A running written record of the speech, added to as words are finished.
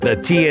The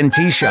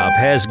TNT Shop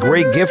has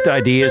great gift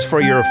ideas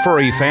for your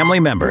furry family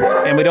member.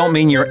 And we don't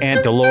mean your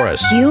Aunt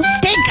Dolores. You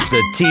stink!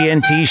 The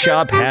TNT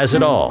Shop has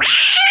it all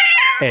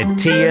at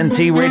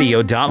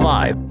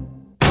TNTRadio.live.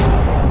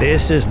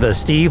 This is the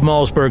Steve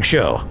Malzberg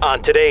Show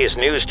on today's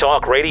News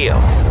Talk Radio,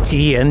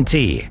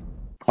 TNT.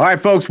 All right,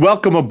 folks,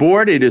 welcome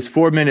aboard. It is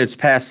 4 minutes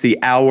past the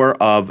hour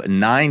of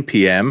 9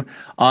 p.m.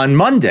 on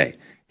Monday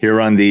here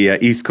on the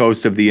East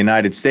Coast of the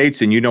United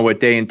States. And you know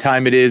what day and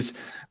time it is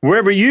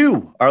wherever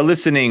you are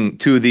listening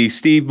to the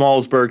Steve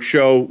Malzberg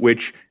Show,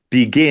 which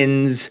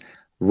begins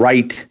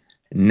right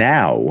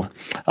now.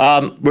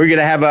 We're going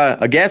to have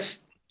a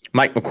guest.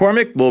 Mike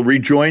McCormick will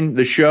rejoin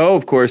the show.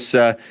 Of course,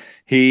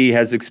 he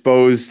has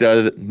exposed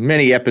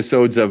many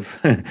episodes of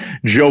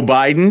Joe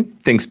Biden,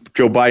 thinks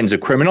Joe Biden's a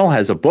criminal,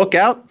 has a book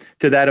out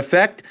to that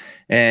effect,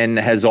 and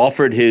has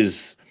offered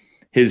his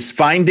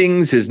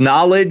findings, his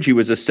knowledge. He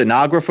was a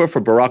stenographer for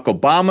Barack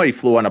Obama. He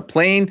flew on a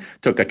plane,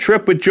 took a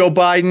trip with Joe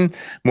Biden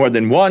more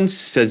than once,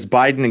 says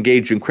Biden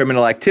engaged in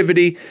criminal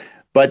activity,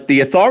 but the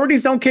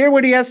authorities don't care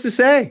what he has to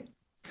say.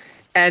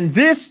 And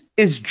this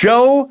is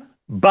Joe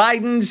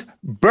Biden's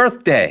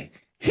birthday.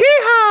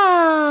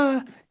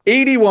 Hee-haw!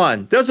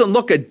 81. Doesn't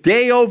look a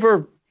day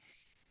over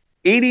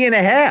 80 and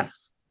a half,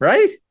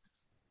 right?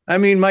 I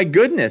mean, my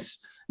goodness.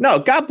 No,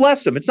 God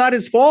bless him. It's not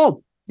his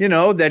fault, you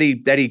know, that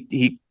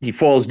he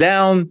falls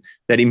down,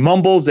 that he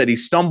mumbles, that he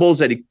stumbles,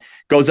 that he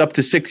goes up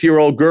to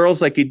 6-year-old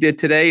girls like he did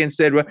today and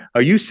said,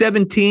 "Are you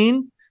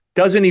 17?"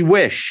 Doesn't he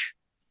wish?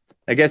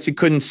 I guess he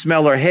couldn't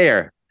smell her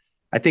hair.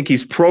 I think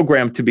he's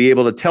programmed to be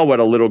able to tell what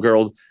a little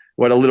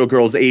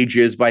girl's age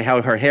is by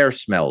how her hair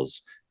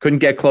smells. Couldn't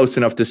get close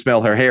enough to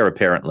smell her hair,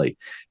 apparently.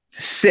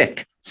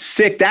 Sick.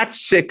 That's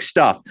sick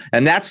stuff.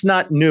 And that's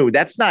not new.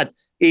 That's not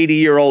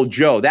 80-year-old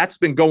Joe. That's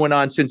been going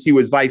on since he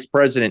was vice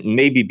president and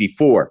maybe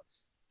before.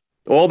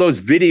 All those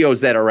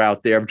videos that are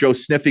out there of Joe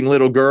sniffing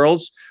little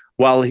girls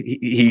while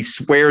he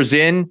swears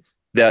in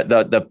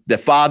the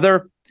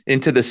father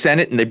into the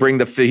Senate, and he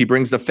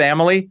brings the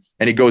family,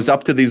 and he goes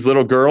up to these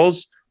little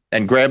girls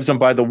and grabs them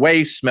by the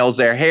waist, smells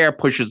their hair,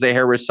 pushes their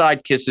hair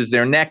aside, kisses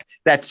their neck.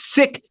 That's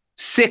sick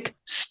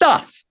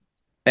stuff.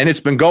 And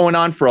it's been going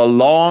on for a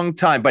long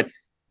time. But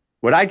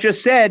what I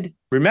just said,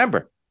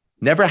 remember,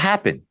 never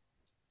happened.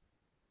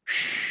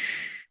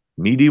 Shh.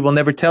 Media will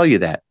never tell you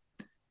that.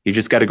 You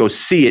just got to go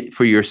see it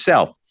for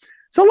yourself.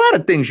 There's a lot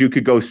of things you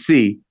could go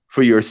see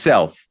for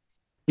yourself,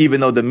 even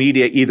though the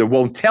media either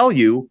won't tell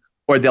you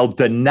or they'll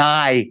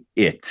deny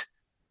it.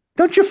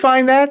 Don't you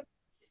find that?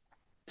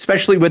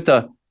 Especially with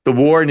the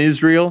war in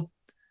Israel,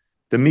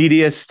 the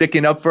media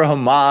sticking up for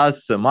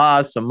Hamas.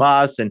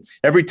 And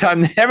every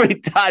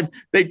time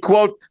they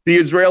quote the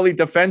Israeli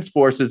Defense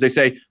Forces, they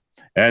say,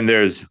 and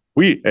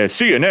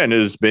CNN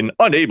has been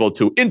unable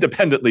to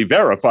independently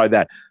verify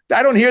that.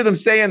 I don't hear them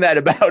saying that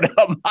about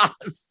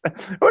Hamas.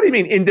 What do you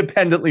mean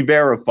independently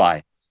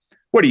verify?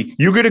 What are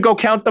you going to go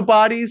count the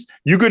bodies?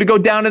 You going to go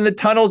down in the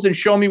tunnels and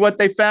show me what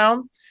they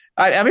found?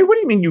 I mean, what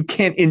do you mean you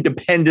can't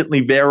independently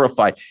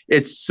verify?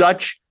 It's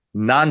such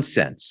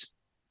nonsense.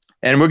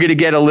 And we're going to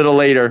get a little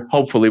later,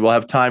 hopefully we'll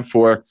have time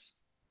for,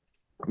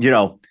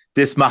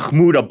 this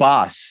Mahmoud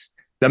Abbas,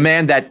 the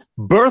man that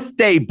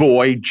birthday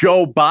boy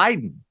Joe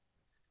Biden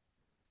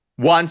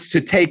wants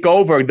to take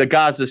over the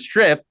Gaza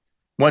Strip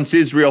once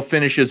Israel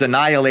finishes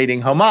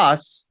annihilating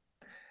Hamas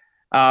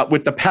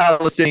with the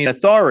Palestinian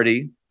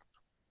Authority.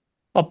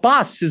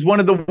 Abbas is one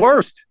of the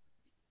worst.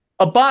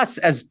 Abbas,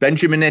 as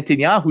Benjamin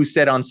Netanyahu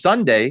said on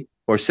Sunday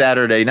or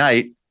Saturday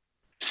night,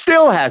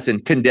 still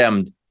hasn't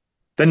condemned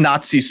the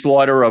Nazi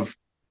slaughter of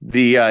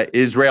the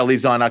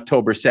Israelis on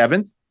October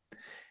 7th.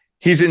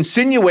 He's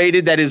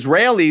insinuated that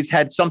Israelis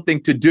had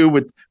something to do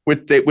with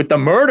the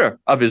murder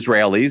of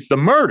Israelis,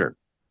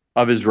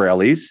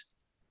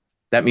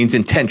 That means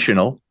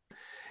intentional.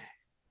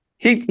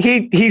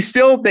 He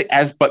still,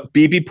 but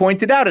Bibi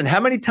pointed out, and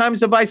how many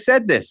times have I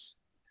said this?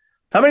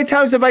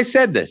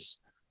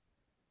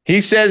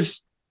 He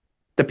says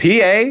the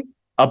PA,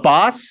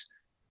 Abbas,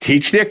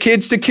 teach their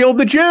kids to kill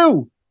the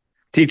Jew.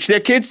 Teach their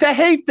kids to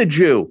hate the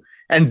Jew.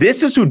 And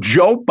this is who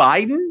Joe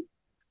Biden,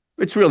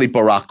 it's really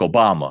Barack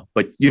Obama,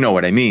 but you know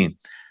what I mean.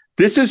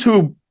 This is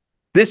who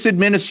this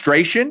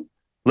administration,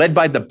 led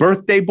by the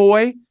birthday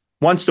boy,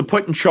 wants to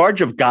put in charge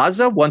of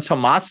Gaza once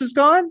Hamas is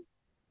gone?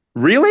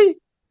 Really?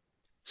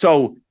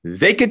 So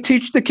they could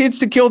teach the kids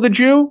to kill the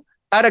Jew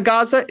out of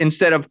Gaza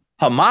instead of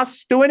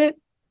Hamas doing it?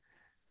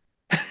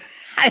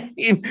 I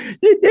mean,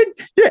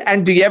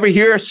 and do you ever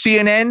hear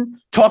CNN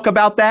talk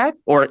about that?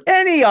 Or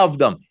any of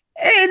them?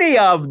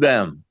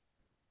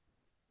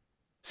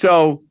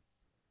 So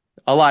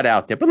a lot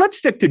out there. But let's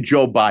stick to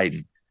Joe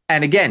Biden.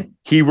 And again,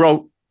 he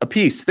wrote a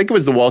piece, I think it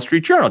was the Wall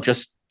Street Journal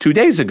just 2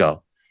 days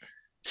ago,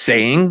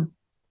 saying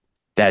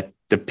that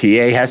the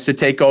PA has to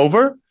take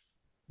over,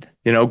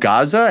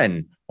 Gaza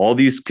and all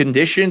these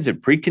conditions and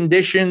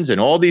preconditions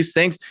and all these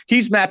things.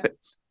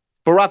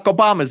 Barack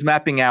Obama is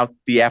mapping out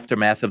the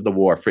aftermath of the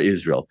war for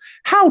Israel.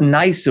 How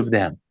nice of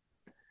them.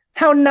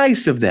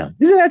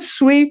 Isn't that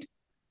sweet?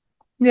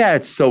 Yeah,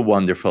 it's so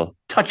wonderful.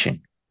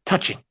 Touching.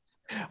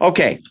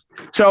 Okay,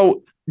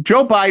 So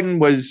Joe Biden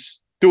was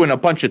doing a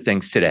bunch of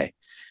things today.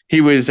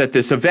 He was at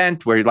this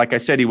event where, like I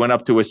said, he went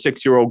up to a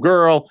 6-year-old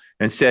girl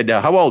and said,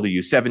 how old are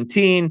you?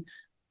 17.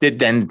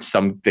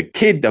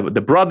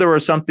 The brother or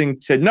something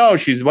said, no,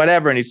 she's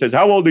whatever. And he says,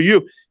 how old are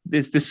you?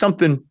 There's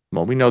something,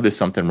 well, we know there's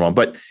something wrong,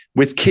 but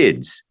with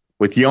kids,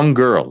 with young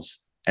girls,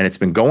 and it's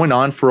been going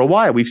on for a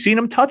while. We've seen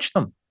him touch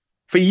them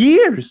for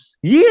years.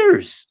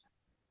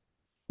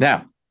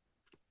 Now,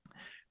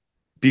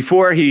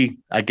 before he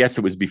got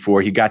to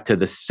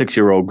the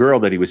 6-year-old girl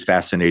that he was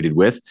fascinated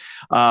with,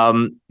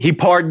 he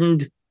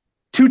pardoned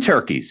 2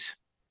 turkeys.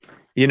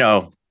 You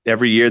know,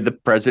 every year the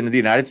president of the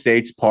United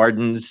States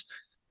pardons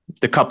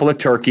the couple of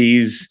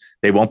turkeys.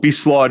 They won't be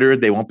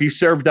slaughtered. They won't be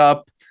served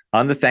up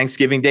on the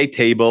Thanksgiving Day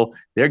table.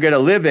 They're going to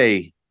live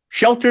a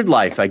sheltered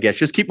life, I guess.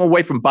 Just keep them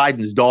away from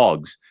Biden's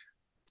dogs.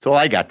 That's all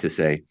I got to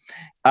say.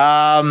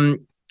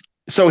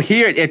 So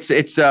here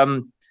it's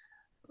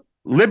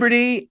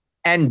Liberty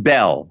and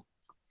Bell.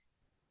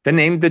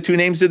 The 2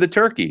 names of the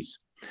turkeys.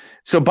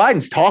 So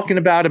Biden's talking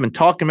about him,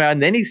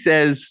 and then he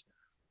says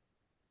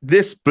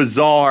this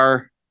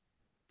bizarre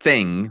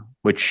thing,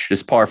 which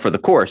is par for the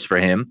course for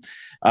him.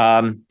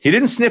 He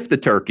didn't sniff the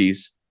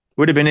turkeys.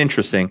 Would have been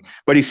interesting.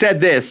 But he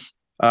said this,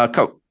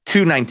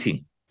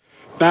 219.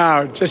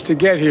 Now, just to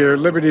get here,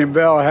 Liberty and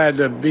Bell had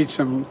to beat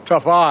some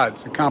tough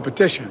odds in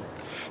competition.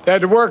 They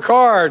had to work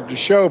hard to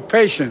show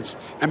patience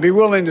and be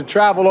willing to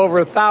travel over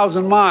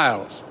 1,000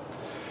 miles.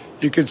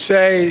 You could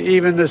say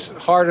even this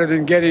harder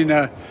than getting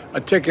a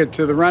ticket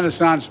to the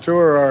Renaissance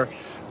tour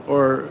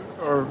or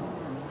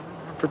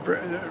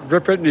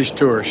Britney's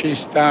tour.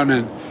 She's down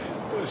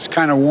it's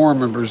kind of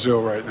warm in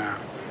Brazil right now.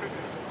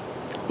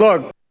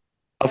 Look.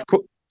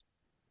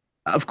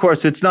 Of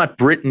course, it's not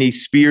Britney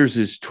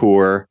Spears'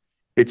 tour.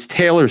 It's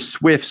Taylor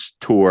Swift's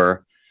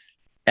tour.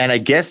 And I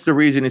guess the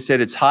reason he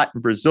said it's hot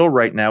in Brazil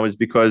right now is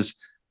because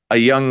a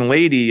young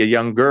lady, a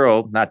young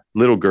girl, not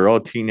little girl,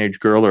 a teenage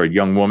girl or a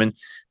young woman,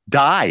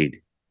 died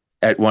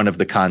at one of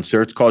the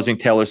concerts, causing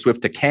Taylor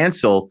Swift to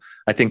cancel,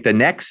 I think, the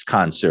next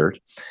concert.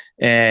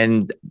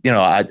 And, you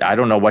know, I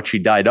don't know what she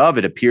died of.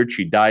 It appeared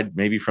she died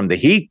maybe from the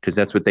heat, because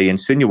that's what they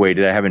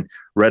insinuated. I haven't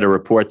read a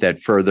report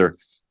that further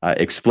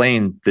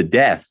explained the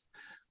death.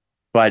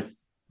 But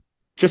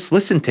just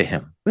listen to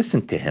him.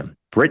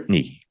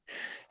 Britney.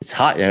 It's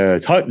hot.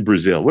 It's hot in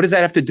Brazil. What does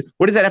that have to do?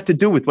 What does that have to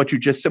do with what you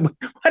just said? What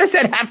does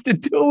that have to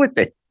do with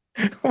it?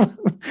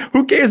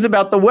 Who cares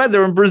about the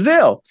weather in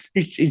Brazil?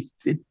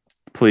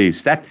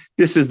 Please,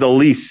 this is the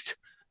least,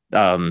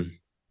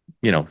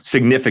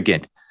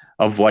 significant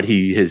of what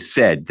he has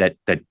said. That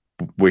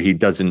where he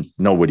doesn't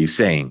know what he's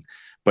saying,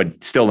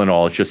 but still, in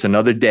all, it's just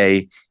another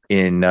day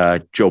in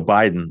Joe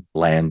Biden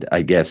land,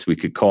 I guess we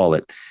could call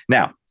it.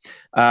 Now,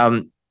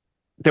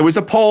 there was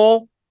a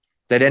poll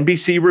that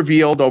NBC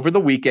revealed over the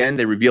weekend.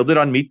 They revealed it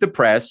on Meet the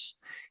Press,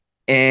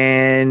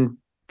 and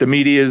the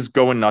media is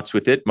going nuts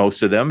with it.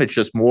 Most of them. It's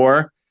just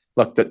more.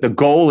 Look, the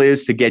goal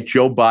is to get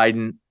Joe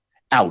Biden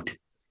out,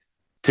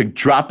 to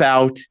drop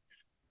out,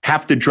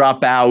 have to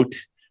drop out,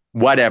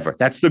 whatever.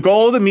 That's the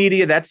goal of the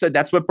media. That's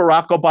what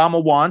Barack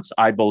Obama wants,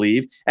 I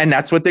believe, and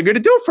that's what they're going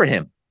to do for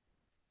him.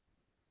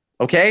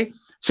 Okay,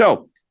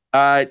 so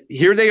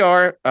here they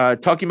are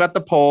talking about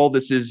the poll.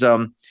 This is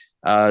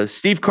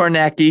Steve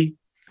Kornacki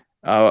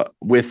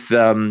with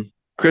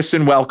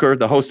Kristen Welker,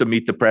 the host of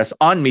Meet the Press,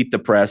 on Meet the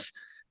Press,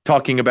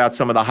 talking about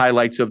some of the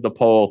highlights of the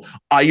poll.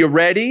 Are you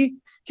ready?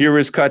 Here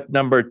is cut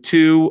number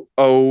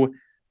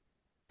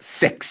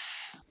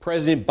 206.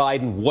 President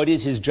Biden, what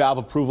is his job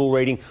approval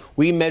rating?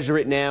 We measure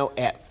it now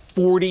at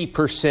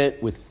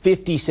 40%, with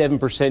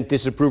 57%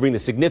 disapproving. The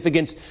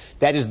significance,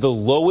 that is the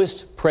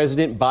lowest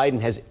President Biden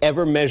has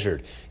ever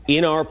measured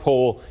in our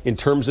poll in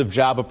terms of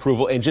job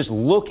approval. And just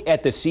look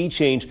at the sea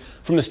change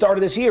from the start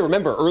of this year.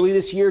 Remember, early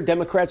this year,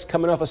 Democrats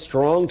coming off a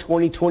strong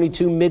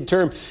 2022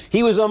 midterm.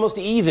 He was almost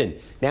even.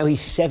 Now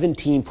he's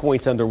 17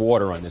 points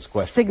underwater on this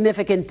question.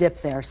 Significant dip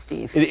there,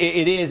 Steve.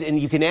 It is. And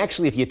you can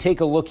actually, if you take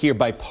a look here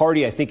by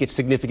party, I think it's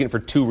significant for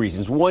 2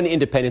 reasons. One,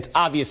 independents,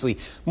 obviously,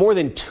 more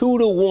than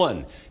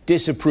 2-1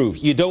 disapprove.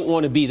 You don't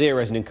want to be there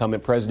as an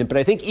incumbent president. But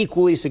I think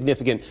equally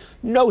significant,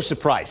 no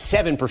surprise,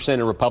 7%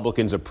 of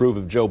Republicans approve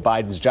of Joe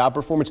Biden's job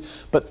performance,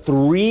 but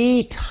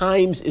 3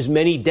 times as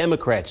many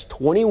Democrats,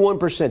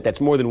 21%, that's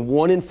more than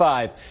 1 in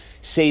 5,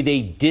 say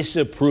they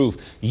disapprove.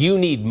 You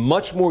need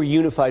much more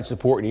unified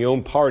support in your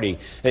own party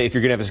if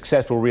you're going to have a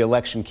successful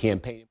reelection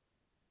campaign.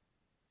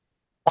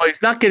 Well,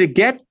 he's not going to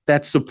get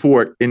that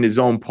support in his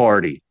own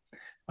party.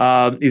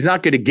 He's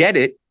not going to get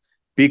it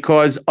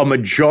because a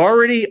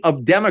majority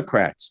of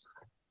Democrats,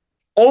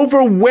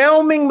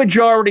 overwhelming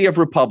majority of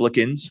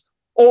Republicans,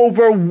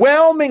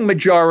 overwhelming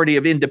majority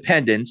of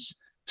independents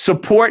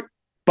support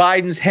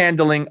Biden's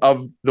handling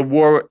of the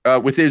war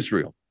with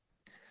Israel.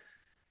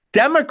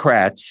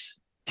 Democrats,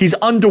 he's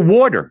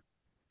underwater.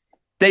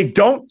 They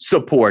don't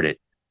support it.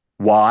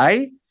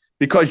 Why?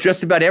 Because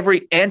just about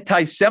every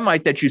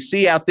anti-Semite that you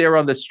see out there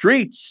on the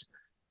streets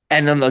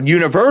and in the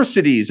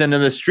universities and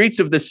in the streets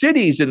of the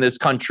cities in this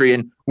country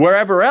and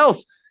wherever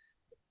else,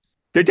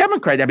 they're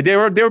Democrats. I mean,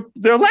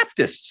 they're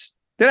leftists.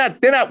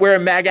 They're not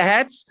wearing MAGA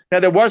hats. Now,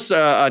 there was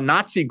a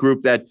Nazi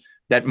group that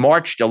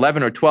marched,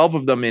 11 or 12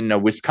 of them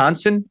in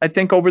Wisconsin, I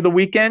think, over the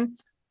weekend.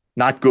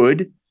 Not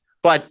good.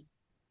 But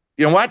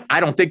you know what? I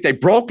don't think they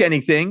broke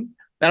anything.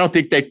 I don't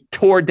think they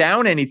tore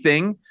down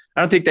anything.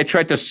 I don't think they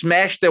tried to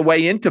smash their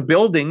way into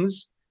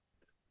buildings.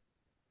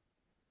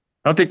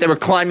 I don't think they were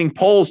climbing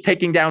poles,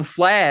 taking down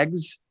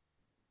flags.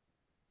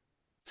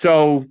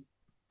 So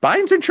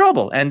Biden's in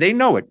trouble, and they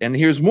know it. And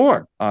here's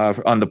more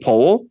on the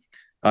poll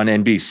on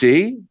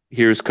NBC.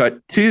 Here's cut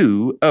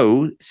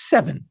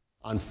 207.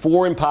 On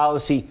foreign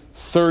policy,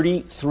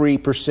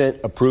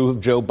 33% approve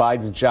of Joe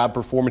Biden's job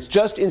performance.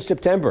 Just in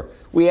September,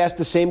 we asked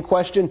the same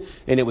question,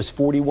 and it was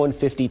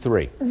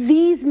 41-53.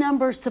 These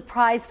numbers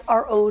surprised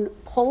our own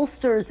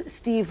pollsters,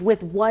 Steve,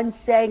 with one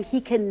saying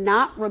he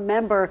cannot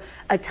remember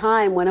a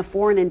time when a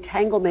foreign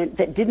entanglement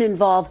that didn't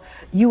involve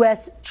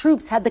U.S.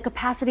 troops had the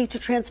capacity to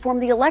transform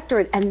the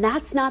electorate. And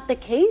that's not the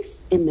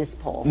case in this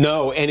poll.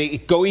 No,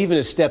 and go even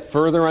a step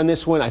further on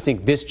this one. I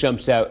think this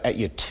jumps out at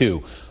you,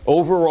 too.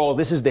 Overall,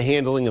 this is the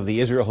handling of the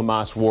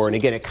Israel-Hamas war. And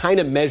again, it kind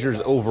of measures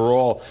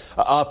overall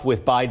up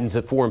with Biden's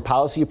foreign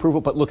policy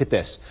approval. But look at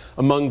this.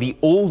 Among the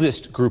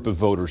oldest group of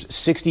voters,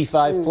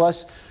 65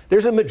 plus,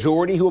 there's a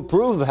majority who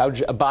approve of how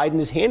Biden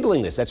is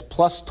handling this. That's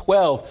plus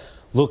 12.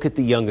 Look at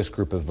the youngest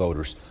group of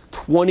voters.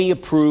 20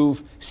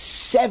 approve,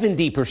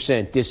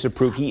 70%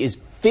 disapprove. He is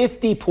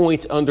 50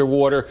 points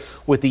underwater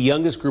with the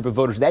youngest group of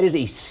voters. That is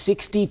a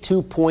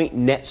 62-point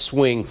net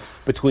swing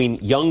between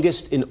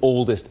youngest and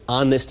oldest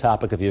on this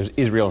topic of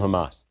Israel and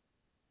Hamas.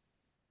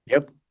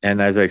 Yep.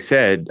 And as I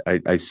said,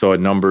 I saw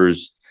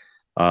numbers,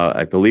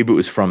 I believe it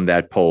was from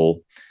that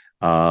poll,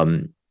 that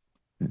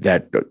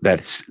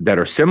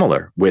are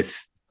similar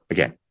with,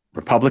 again,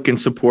 Republican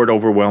support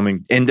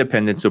overwhelming,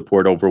 independent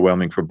support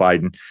overwhelming for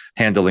Biden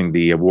handling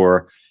the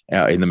war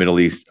in the Middle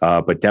East.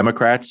 But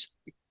Democrats,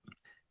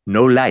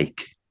 no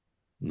like.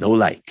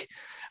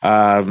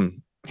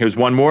 Here's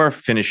one more,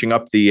 finishing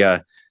up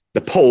the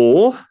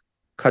poll,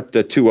 cut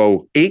to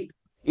 208.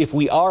 If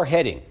we are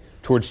heading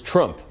towards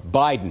Trump,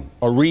 Biden,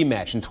 a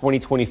rematch in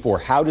 2024,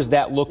 how does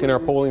that look in our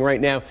polling right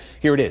now?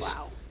 Here it is.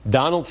 Wow.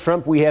 Donald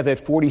Trump, we have at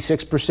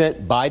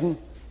 46%, Biden,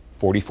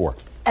 44%.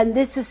 And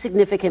this is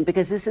significant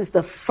because this is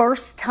the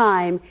first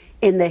time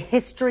in the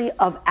history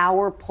of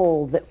our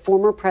poll that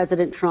former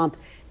President Trump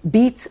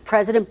beats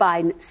President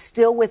Biden,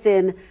 still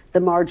within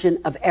the margin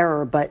of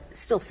error, but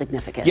still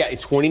significant. Yeah,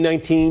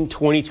 2019,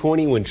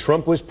 2020, when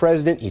Trump was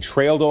president, he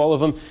trailed all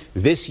of them.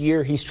 This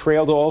year, he's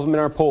trailed all of them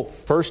in our poll.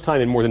 First time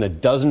in more than a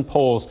dozen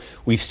polls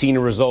we've seen a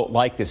result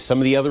like this. Some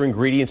of the other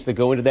ingredients that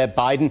go into that,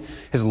 Biden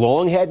has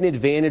long had an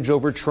advantage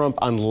over Trump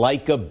on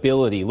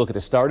likability. Look, at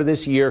the start of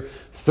this year,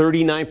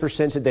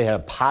 39% said they had a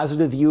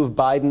positive view of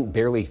Biden,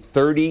 barely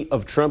 30%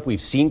 of Trump. We've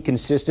seen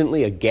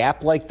consistently a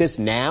gap like this.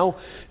 Now,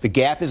 the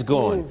gap is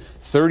gone.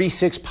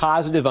 36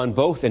 positive on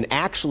both, and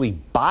actually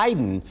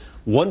Biden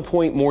 1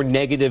 point more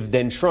negative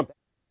than Trump.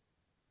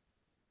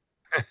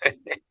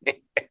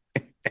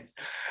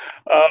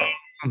 Oh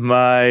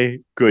my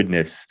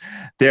goodness.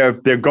 They're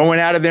going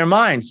out of their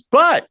minds.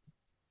 But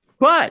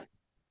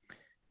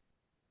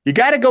you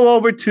got to go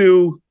over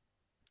to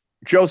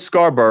Joe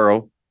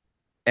Scarborough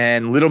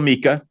and Little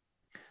Mika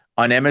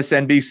on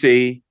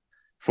MSNBC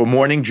for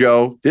Morning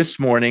Joe this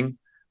morning,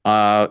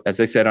 as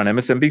I said, on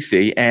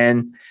MSNBC.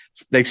 And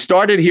they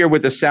started here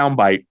with a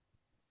soundbite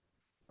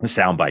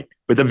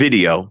with a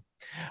video.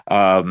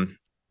 Going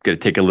to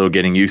take a little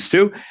getting used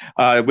to,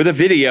 with a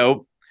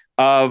video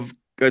of,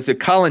 is it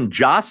Colin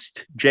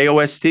Jost,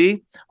 Jost,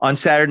 on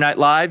Saturday Night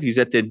Live? He's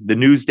at the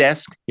news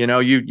desk. You know,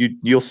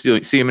 you'll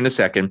see him in a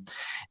second,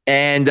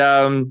 and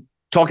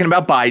talking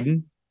about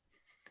Biden.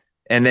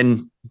 And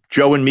then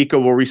Joe and Mika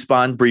will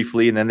respond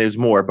briefly, and then there's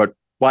more. But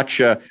watch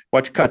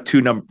cut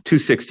number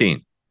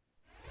 216.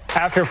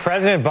 After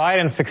President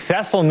Biden's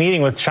successful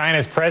meeting with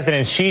China's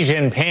President Xi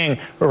Jinping,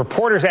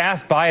 reporters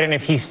asked Biden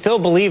if he still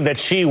believed that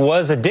Xi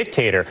was a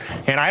dictator.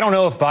 And I don't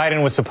know if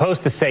Biden was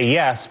supposed to say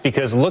yes,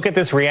 because look at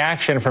this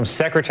reaction from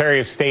Secretary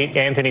of State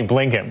Antony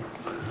Blinken.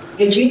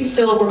 Did you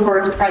still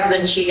refer to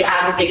President Xi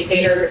as a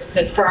dictator? This is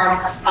a term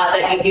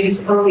that you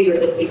used earlier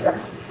this year.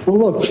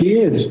 Well, look,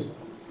 he is.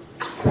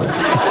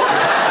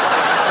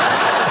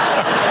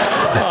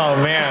 Oh,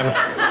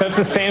 man. That's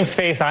the same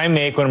face I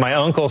make when my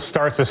uncle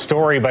starts a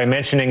story by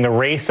mentioning the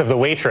race of the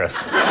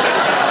waitress. And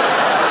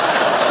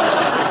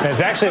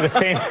it's actually the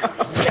same.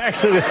 It's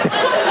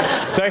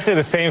actually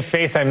the same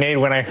face I made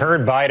when I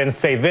heard Biden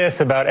say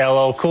this about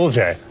LL Cool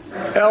J.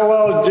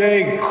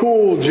 LLJ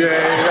Cool J.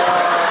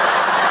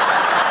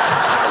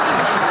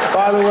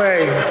 By the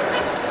way,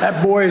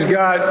 that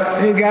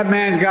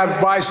man's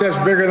got biceps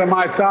bigger than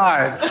my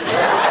thighs.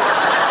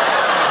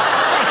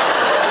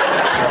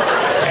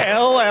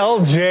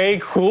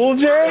 LLJ Cool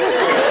J?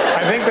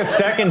 I think the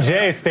second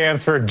J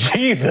stands for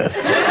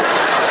Jesus.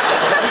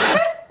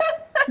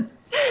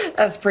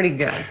 That's pretty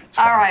good.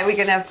 All right, we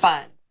can have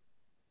fun.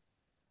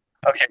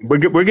 Okay, we're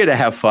going to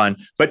have fun.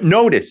 But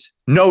notice,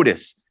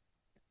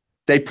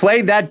 they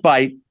played that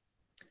bite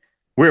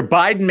where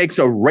Biden makes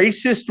a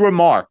racist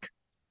remark,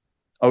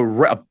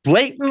 a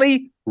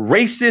blatantly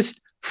racist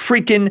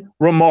freaking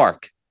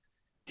remark.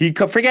 He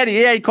called him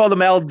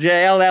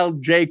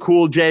LLJ,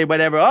 Cool J,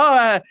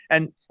 whatever.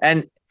 And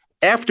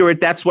after it,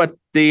 that's what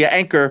the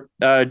anchor,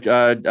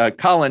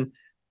 Colin,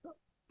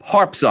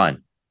 harps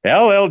on.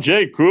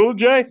 LLJ, Cool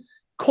J,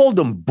 called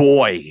him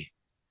boy.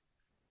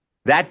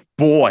 That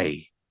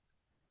boy.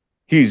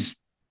 He's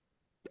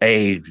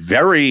a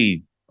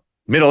very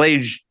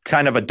middle-aged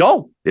kind of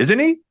adult, isn't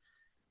he?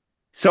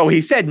 So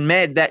he said,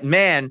 that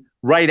man,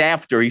 right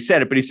after he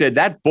said it, but he said,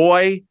 that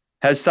boy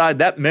has said,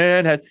 that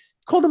man has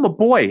called him a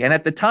boy. And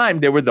at the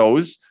time, there were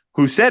those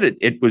who said it.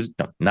 It was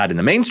not in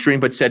the mainstream,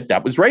 but said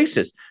that was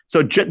racist.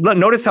 So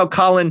notice how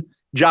Colin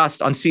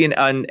Jost on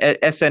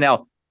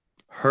SNL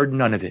heard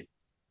none of it.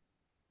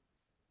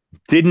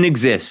 Didn't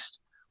exist.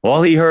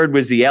 All he heard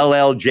was the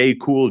LLJ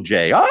Cool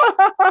J.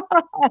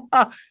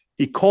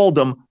 He called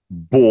him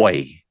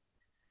boy.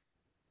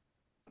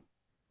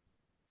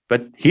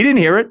 But he didn't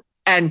hear it.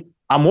 And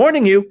I'm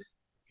warning you,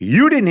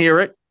 you didn't hear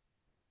it.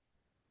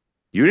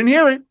 You didn't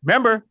hear it.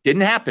 Remember,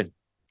 didn't happen.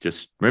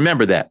 Just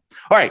remember that.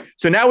 All right.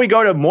 So now we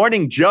go to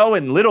Morning Joe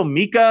and Little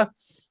Mika.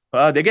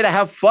 They're going to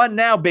have fun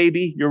now,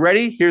 baby. You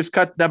ready? Here's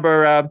cut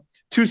number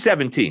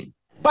 217.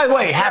 By the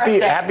way, happy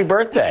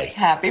birthday.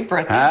 Happy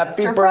birthday,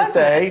 Happy Mr.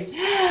 birthday,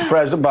 President.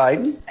 President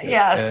Biden.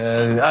 Yes.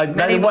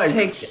 Many will Anyway,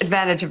 take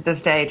advantage of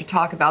this day to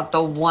talk about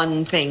the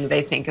one thing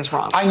they think is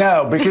wrong. I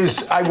know,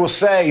 because I will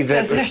say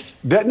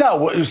that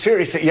no,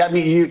 seriously, I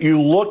mean,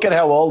 you look at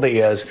how old he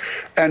is,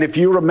 and if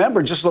you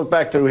remember, just look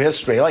back through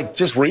history, like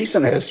just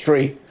recent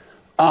history,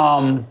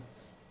 when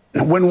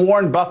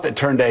Warren Buffett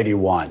turned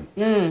 81,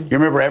 you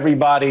remember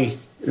everybody,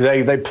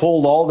 they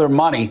pulled all their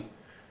money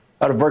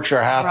out of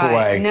Berkshire Hathaway.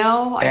 Right.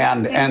 No,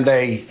 and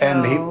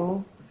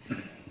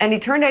he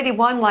turned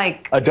 81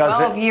 like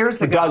 12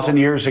 years ago. A dozen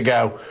years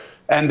ago.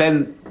 And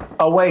then,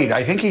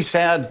 I think he's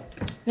had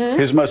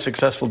his most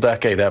successful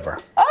decade ever.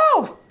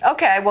 Oh,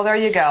 okay. Well, there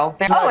you go.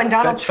 And Donald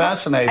Trump. That's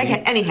fascinating.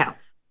 Okay, anyhow.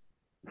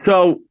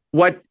 So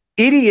what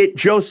idiot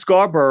Joe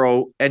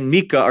Scarborough and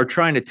Mika are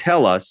trying to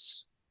tell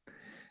us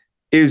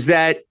is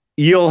that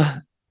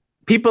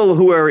people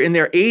who are in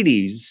their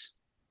 80s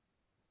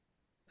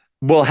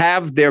will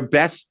have their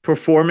best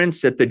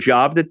performance at the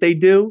job that they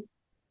do.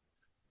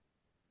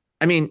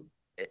 I mean,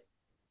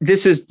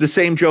 this is the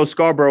same Joe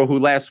Scarborough who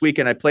last week,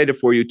 and I played it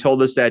for you,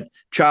 told us that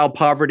child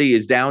poverty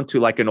is down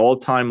to like an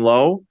all-time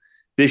low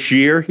this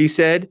year, he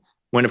said,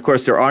 when, of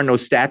course, there are no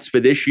stats for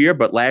this year,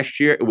 but last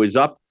year it was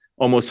up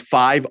almost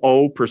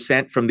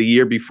 50% from the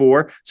year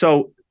before.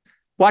 So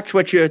watch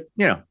what you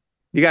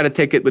got to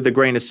take it with a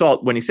grain of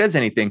salt when he says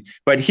anything.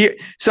 But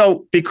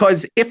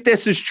because if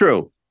this is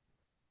true,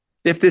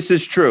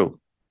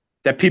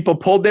 that people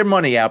pulled their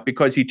money out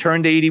because he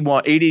turned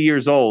 80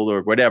 years old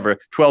or whatever,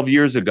 12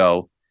 years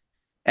ago,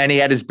 and he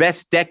had his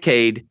best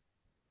decade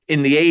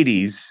in the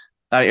 80s,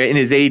 in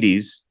his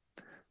 80s,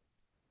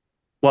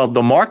 well,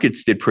 the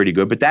markets did pretty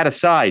good. But that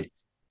aside,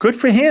 good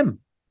for him.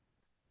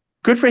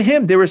 Good for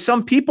him. There were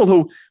some people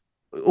who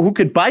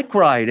could bike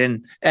ride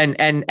and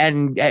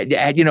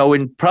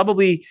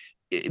probably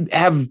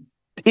have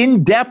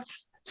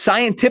in-depth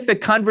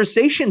scientific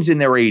conversations in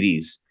their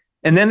 80s.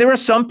 And then there are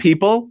some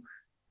people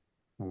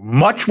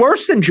much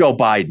worse than Joe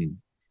Biden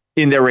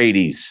in their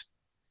 80s.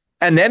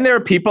 And then there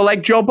are people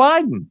like Joe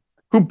Biden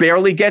who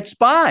barely gets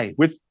by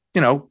with,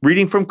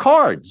 reading from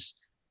cards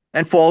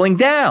and falling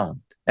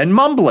down and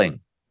mumbling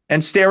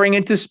and staring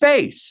into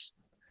space.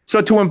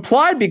 So to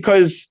imply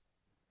because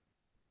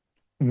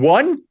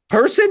one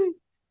person,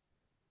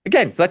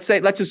 again, let's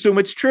assume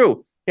it's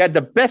true. He had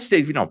the best,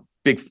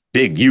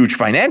 big, huge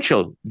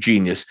financial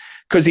genius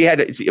because he had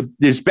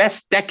his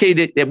best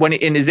decade when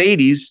in his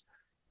 80s.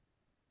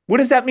 What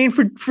does that mean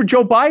for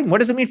Joe Biden? What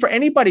does it mean for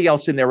anybody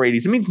else in their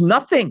 80s? It means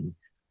nothing.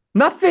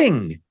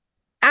 Nothing.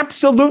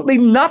 Absolutely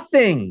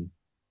nothing.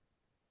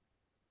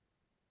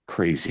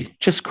 Crazy.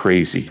 Just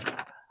crazy.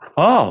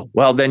 Oh,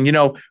 well, then,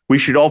 we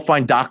should all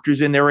find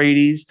doctors in their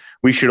 80s.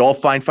 We should all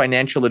find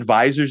financial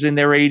advisors in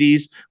their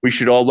 80s. We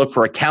should all look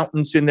for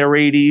accountants in their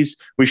 80s.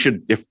 We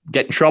should, if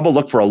get in trouble,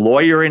 look for a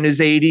lawyer in his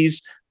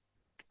 80s.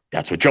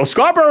 That's what Joe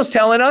Scarborough's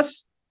telling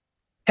us.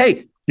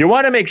 Hey, you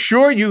want to make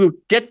sure you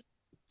get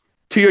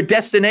to your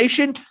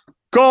destination?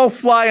 Go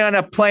fly on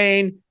a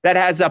plane that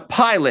has a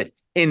pilot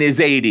in his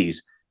 80s.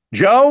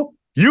 Joe,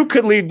 you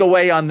could lead the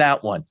way on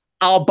that one.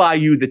 I'll buy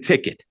you the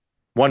ticket.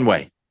 One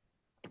way.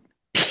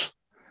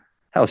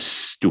 How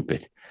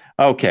stupid.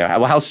 Okay,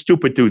 well, how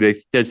stupid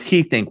does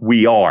he think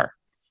we are?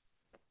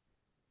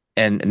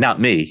 And not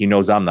me. He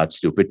knows I'm not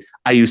stupid.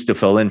 I used to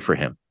fill in for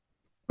him,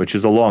 which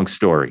is a long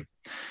story.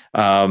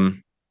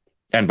 And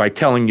by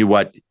telling you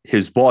what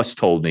his boss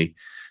told me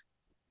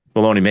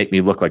will only make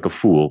me look like a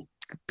fool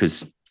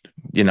because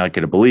you're not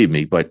going to believe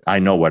me, but I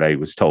know what I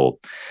was told.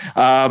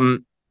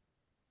 Not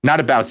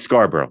about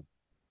Scarborough,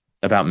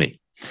 about me.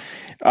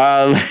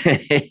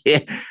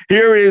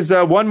 Here is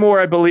one more,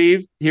 I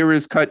believe. Here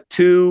is cut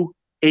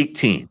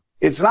 218.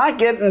 It's not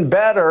getting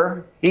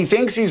better. He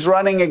thinks he's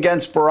running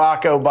against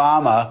Barack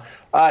Obama.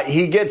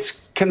 He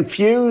gets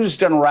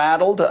confused and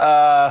rattled.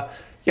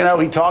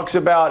 He talks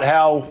about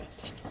how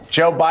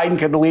Joe Biden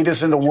could lead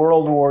us into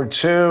World War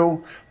II.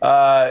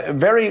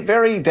 Very,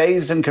 very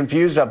dazed and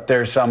confused up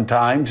there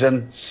sometimes.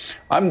 And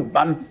I'm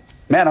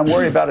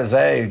worried about his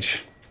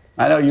age.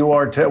 I know you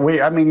are too.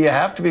 You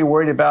have to be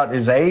worried about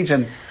his age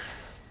and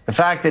the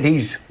fact that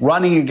he's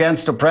running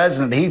against a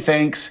president he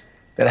thinks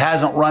that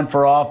hasn't run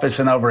for office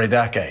in over a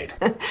decade.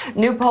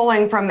 New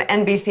polling from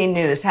NBC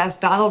News has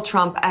Donald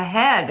Trump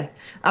ahead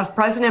of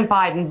President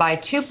Biden by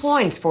 2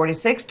 points,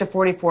 46 to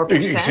 44%.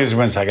 Excuse me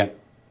 1 second.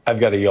 I've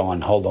got a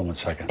yawn. Hold on 1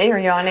 second. You're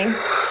yawning?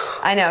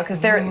 I know, because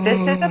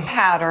this is a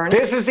pattern.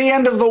 This is the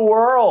end of the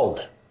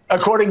world,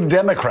 according to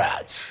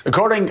Democrats.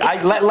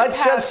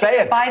 Let's just say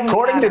it.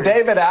 According to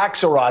David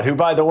Axelrod, who,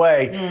 by the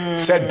way,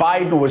 said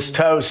Biden was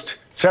toast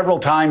several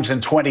times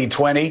in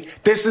 2020,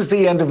 this is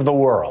the end of the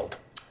world.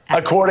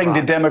 According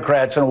to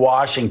Democrats in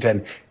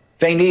Washington,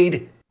 they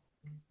need.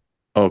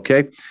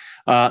 Okay.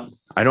 I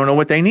don't know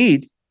what they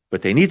need,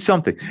 but they need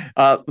something.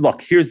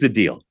 Look, here's the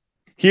deal.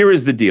 Here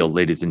is the deal,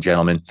 ladies and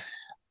gentlemen.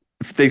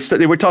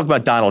 They were talking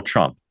about Donald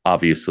Trump,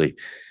 obviously.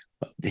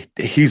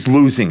 He's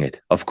losing it,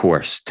 of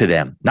course, to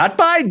them. Not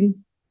Biden.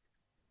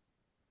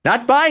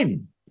 Not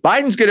Biden.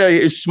 Biden's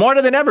is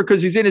smarter than ever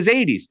because he's in his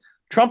 80s.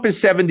 Trump is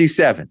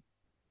 77.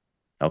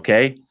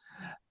 Okay.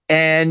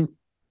 And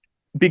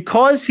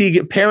because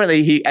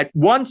he at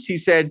once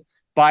said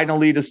Biden will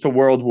lead us to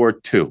World War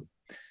II.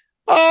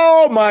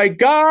 Oh my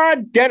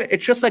God. Get it.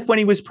 It's just like when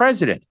he was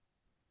president.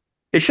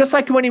 It's just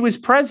like when he was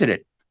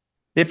president.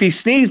 If he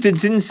sneezed and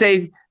didn't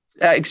say,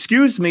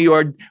 excuse me,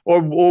 or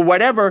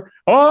whatever.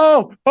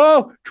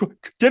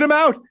 Get him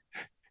out.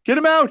 Get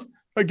him out.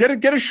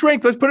 Get a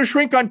shrink. Let's put a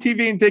shrink on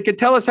TV and they can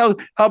tell us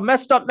how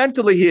messed up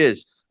mentally he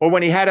is. Or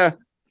when he had to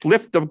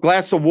lift a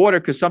glass of water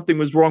because something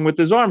was wrong with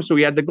his arm. So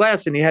he had the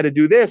glass and he had to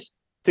do this.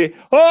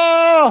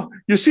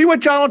 You see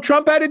what Donald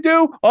Trump had to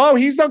do? Oh,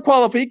 he's not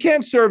qualified. He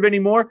can't serve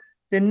anymore.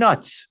 They're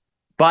nuts.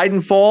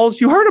 Biden falls.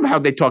 You heard him how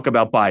they talk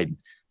about Biden.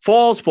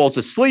 Falls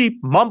asleep,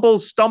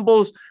 mumbles,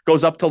 stumbles,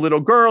 goes up to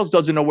little girls,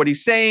 doesn't know what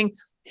he's saying.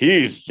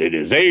 He's in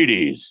his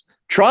 80s.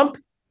 Trump,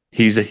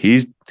 he's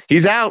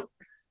out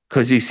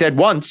because he said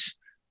once,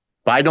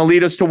 Biden will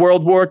lead us to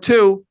World War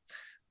II.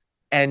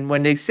 And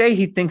when they say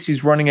he thinks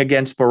he's running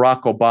against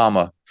Barack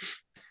Obama,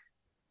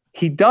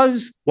 he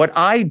does what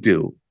I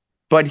do,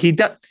 but he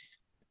does.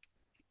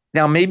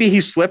 Now, maybe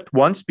he slipped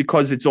once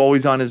because it's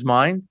always on his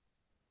mind.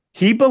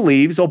 He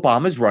believes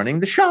Obama's running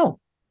the show.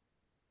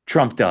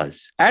 Trump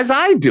does, as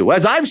I do,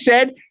 as I've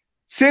said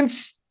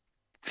since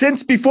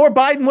before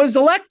Biden was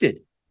elected.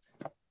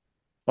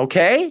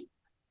 Okay?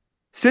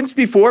 Since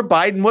before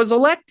Biden was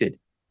elected,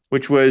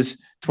 which was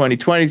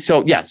 2020.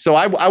 So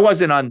I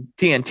wasn't on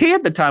TNT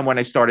at the time when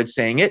I started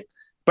saying it,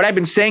 but I've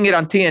been saying it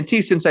on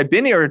TNT since I've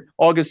been here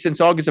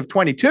since August of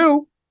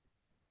 22.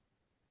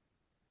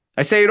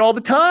 I say it all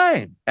the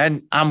time,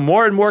 and I'm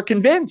more and more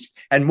convinced,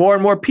 and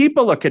more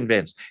people are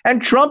convinced,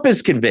 and Trump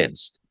is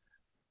convinced.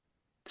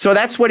 So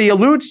that's what he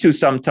alludes to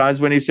sometimes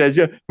when he says,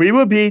 we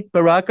will beat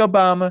Barack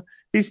Obama.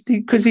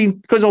 Because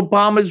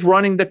Obama's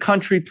running the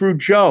country through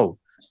Joe.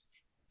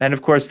 And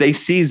of course, they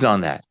seize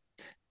on that.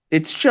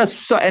 It's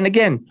just so, and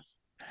again,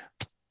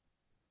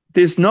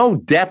 there's no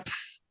depth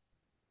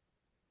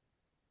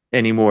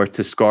anymore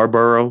to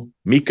Scarborough,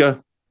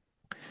 Mika.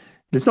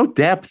 There's no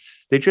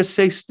depth. They just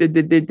say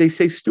they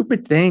say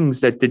stupid things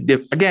that,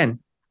 again,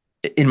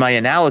 in my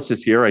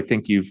analysis here, I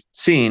think you've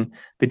seen,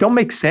 they don't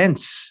make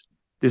sense.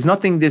 There's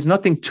nothing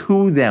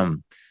to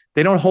them.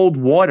 They don't hold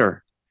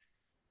water,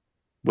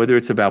 whether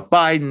it's about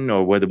Biden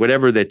or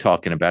whatever they're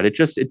talking about. It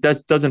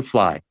doesn't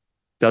fly.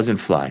 Doesn't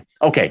fly.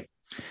 Okay.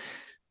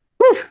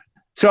 Whew.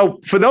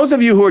 So for those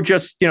of you who are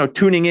just,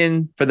 tuning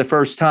in for the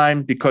first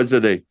time because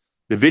of the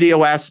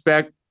video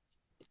aspect,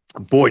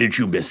 boy, did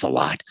you miss a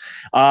lot.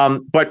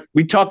 But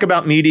we talk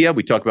about media.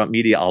 We talk about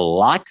media a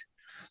lot.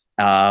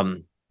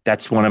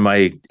 That's one of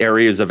my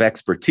areas of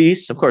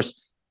expertise. Of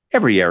course,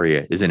 every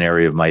area is an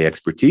area of my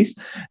expertise,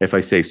 if I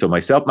say so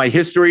myself. My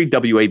history,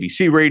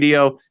 WABC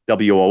radio,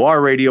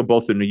 WOR radio,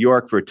 both in New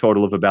York for a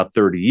total of about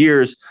 30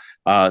 years.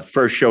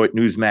 First show at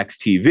Newsmax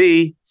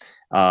TV.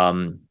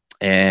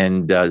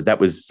 And that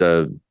was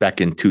back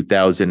in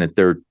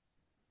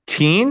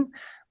 2013,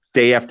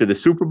 day after the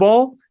Super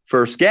Bowl.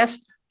 First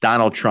guest,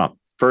 Donald Trump.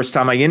 First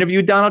time I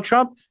interviewed Donald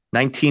Trump,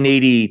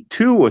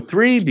 1982 or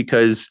 3,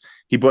 because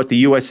he brought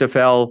the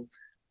USFL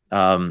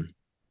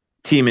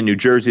team in New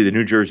Jersey, the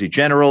New Jersey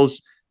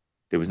Generals.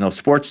 There was no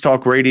sports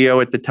talk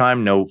radio at the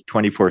time, no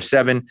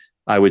 24/7.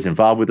 I was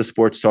involved with a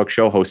sports talk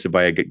show hosted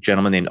by a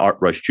gentleman named Art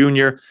Rush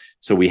Jr.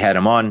 So we had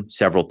him on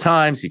several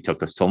times. He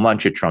took us to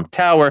lunch at Trump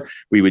Tower.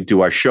 We would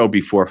do our show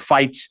before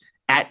fights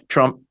at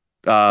Trump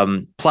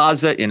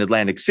Plaza in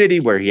Atlantic City,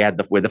 where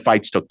the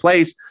fights took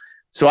place.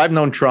 So I've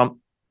known Trump,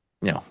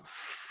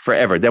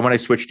 forever. Then when I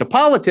switched to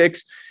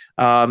politics,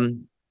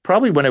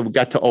 probably when I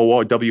got to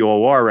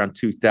WOR around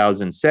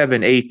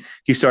 2007, 8,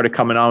 he started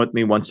coming on with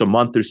me once a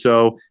month or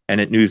so. And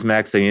at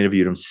Newsmax, I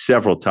interviewed him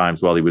several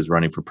times while he was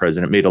running for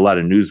president. Made a lot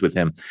of news with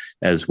him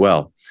as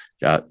well.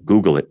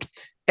 Google it.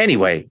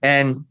 Anyway,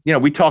 and,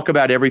 we talk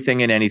about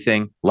everything and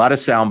anything. A lot of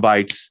sound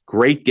bites,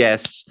 great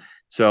guests.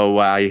 So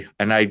I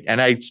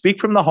speak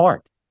from the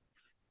heart.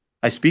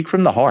 I speak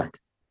from the heart.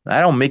 I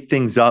don't make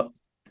things up.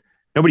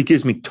 Nobody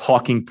gives me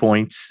talking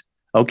points.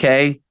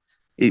 Okay.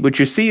 What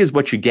you see is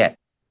what you get.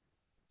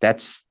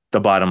 That's the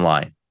bottom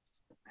line.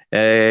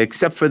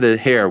 Except for the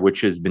hair,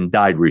 which has been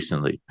dyed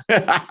recently.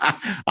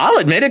 I'll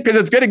admit it because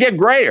it's going to get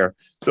grayer.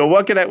 So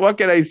what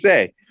can I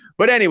say?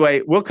 But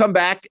anyway, we'll come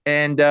back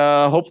and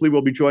hopefully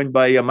we'll be joined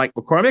by Mike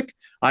McCormick.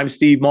 I'm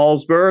Steve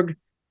Malzberg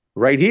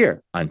right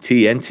here on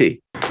TNT.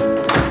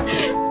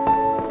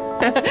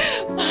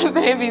 My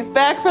baby's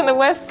back from the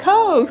West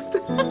Coast.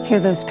 Here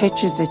are those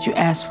pictures that you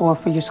asked for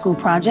your school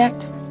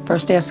project?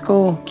 First day of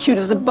school, cute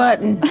as a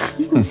button.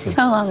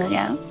 So long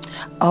ago.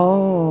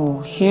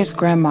 Oh, here's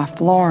Grandma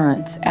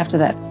Florence after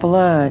that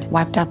flood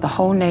wiped out the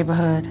whole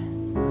neighborhood.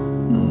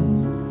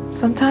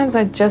 Sometimes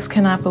I just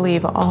cannot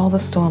believe all the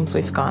storms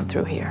we've gone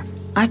through here.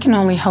 I can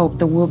only hope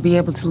that we'll be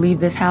able to leave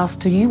this house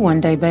to you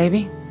one day,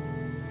 baby.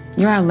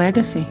 You're our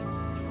legacy.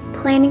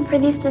 Planning for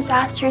these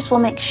disasters will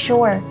make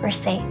sure we're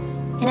safe,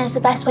 and is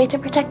the best way to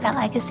protect that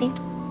legacy.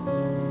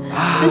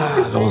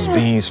 Those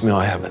beans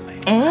smell heavenly.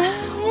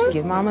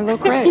 Give Mom a little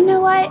credit. You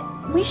know what?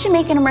 We should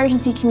make an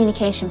emergency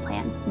communication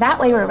plan. That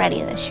way we're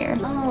ready this year.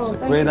 Oh,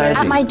 Great idea.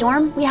 At my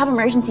dorm, we have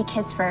emergency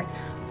kits for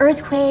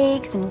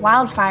earthquakes and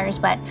wildfires,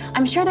 but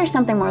I'm sure there's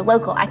something more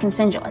local I can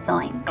send you with the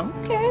link.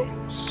 Okay.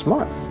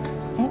 Smart.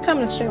 I'm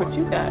coming to share with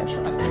you guys.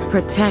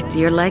 Protect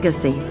your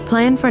legacy.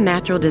 Plan for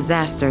natural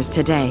disasters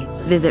today.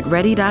 Visit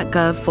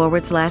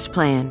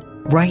ready.gov/plan.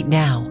 Right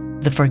now,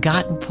 the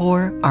forgotten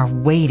poor are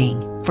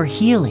waiting for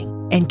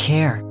healing and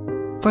care,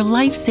 for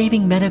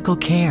life-saving medical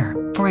care,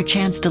 for a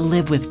chance to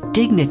live with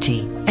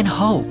dignity and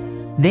hope.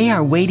 They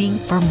are waiting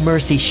for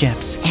Mercy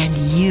Ships and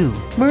you.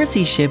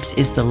 Mercy Ships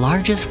is the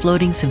largest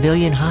floating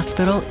civilian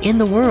hospital in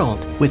the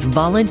world, with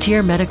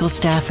volunteer medical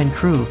staff and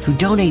crew who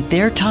donate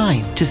their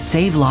time to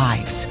save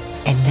lives.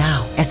 And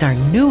now, as our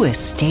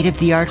newest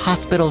state-of-the-art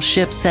hospital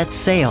ship sets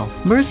sail,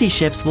 Mercy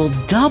Ships will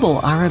double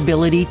our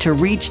ability to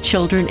reach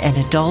children and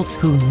adults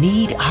who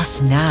need us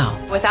now.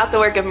 Without the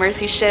work of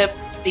Mercy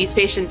Ships, these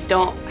patients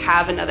don't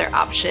have another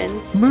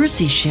option.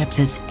 Mercy Ships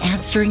is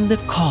answering the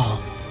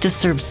call to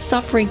serve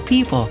suffering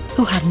people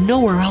who have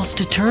nowhere else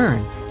to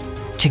turn.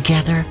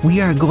 Together, we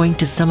are going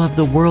to some of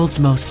the world's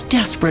most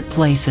desperate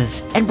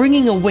places and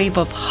bringing a wave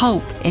of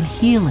hope and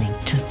healing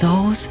to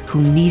those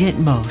who need it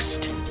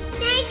most.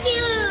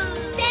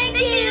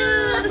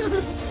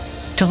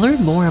 To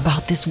learn more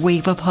about this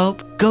wave of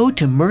hope, go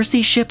to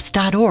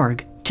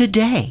mercyships.org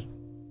today.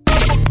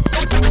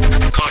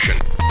 Caution.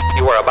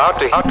 You are about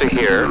to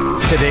hear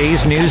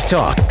today's news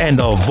talk and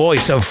the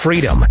voice of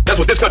freedom. That's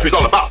what this country's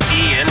all about.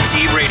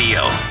 TNT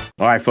Radio.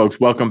 All right, folks,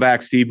 welcome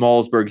back. Steve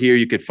Malzberg here.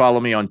 You could follow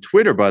me on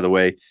Twitter, by the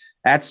way,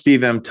 at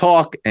Steve M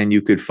Talk, and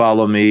you could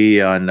follow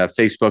me on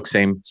Facebook,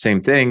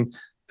 same thing,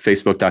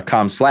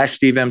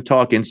 facebook.com/Steve M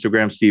Talk,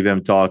 Instagram Steve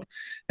M Talk,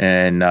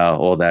 and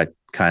all that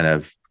kind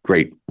of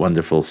great,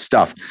 wonderful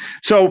stuff.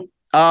 So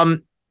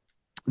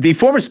the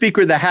former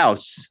Speaker of the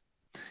House,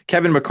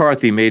 Kevin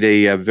McCarthy, made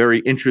a very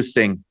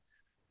interesting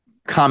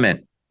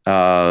comment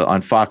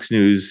on Fox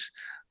News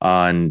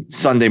on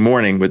Sunday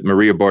morning with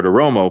Maria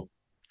Bartiromo,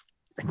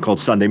 called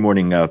Sunday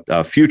Morning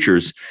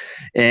Futures.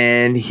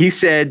 And he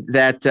said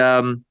that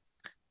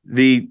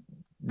the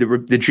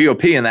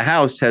GOP in the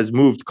House has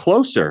moved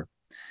closer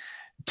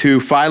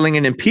to filing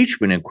an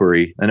impeachment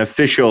inquiry, an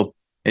official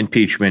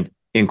impeachment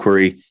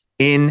inquiry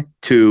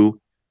into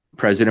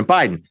President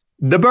Biden,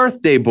 the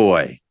birthday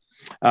boy,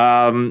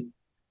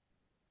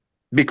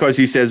 because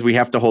he says we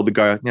have to hold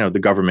the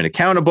government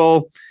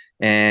accountable,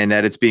 and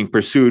that it's being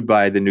pursued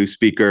by the new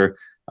speaker,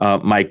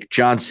 Mike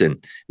Johnson.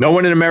 No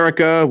one in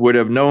America would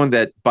have known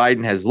that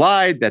Biden has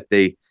lied, that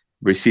they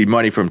received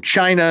money from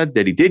China,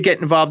 that he did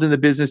get involved in the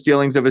business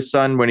dealings of his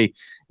son when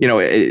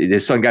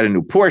his son got a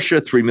new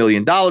Porsche, $3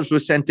 million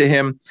was sent to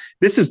him.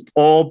 This is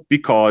all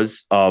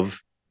because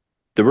of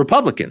the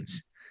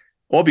Republicans.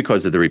 All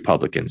because of the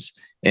Republicans.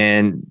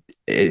 And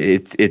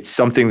it's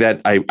something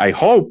that I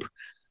hope.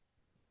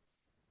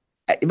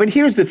 But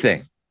here's the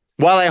thing.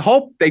 While I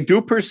hope they do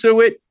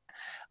pursue it,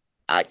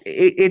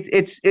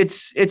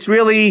 it's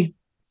really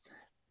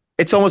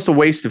almost a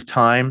waste of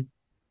time.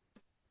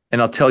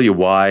 And I'll tell you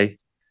why.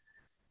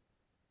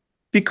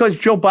 Because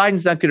Joe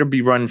Biden's not going to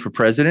be running for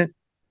president.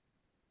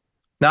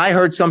 Now, I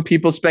heard some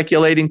people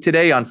speculating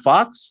today on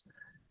Fox,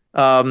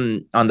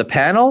 on the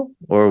panel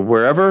or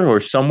wherever or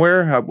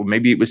somewhere,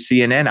 maybe it was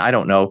CNN, I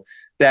don't know,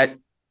 that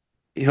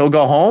he'll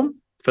go home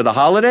for the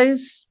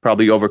holidays,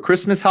 probably over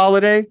Christmas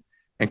holiday,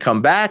 and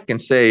come back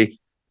and say,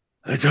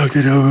 I talked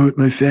it over with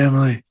my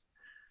family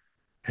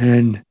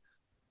and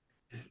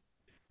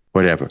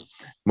whatever.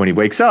 When he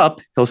wakes up,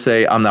 he'll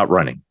say, I'm not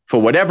running.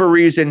 For whatever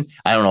reason,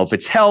 I don't know if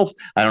it's health,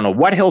 I don't know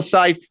what he'll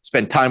cite,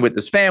 spend time with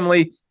his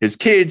family, his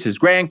kids, his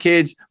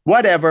grandkids,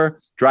 whatever,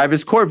 drive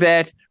his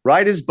Corvette,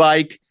 ride his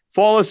bike,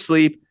 fall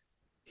asleep.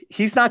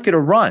 He's not going to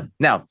run.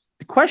 Now,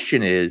 the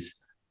question is,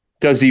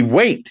 does he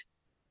wait?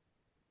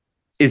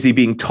 Is he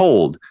being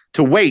told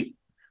to wait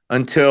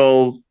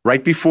until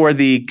right before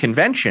the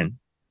convention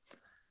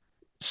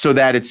so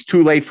that it's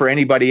too late for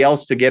anybody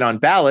else to get on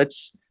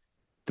ballots.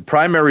 The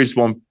primaries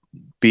won't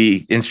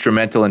be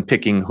instrumental in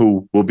picking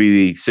who will be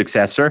the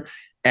successor,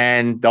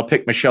 and they'll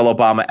pick Michelle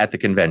Obama at the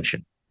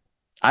convention.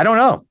 I don't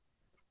know.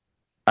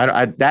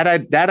 I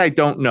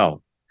don't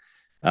know.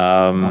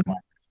 All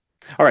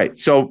right.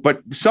 So,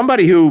 but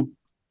somebody who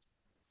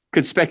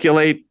could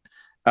speculate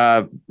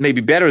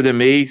maybe better than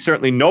me,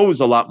 certainly knows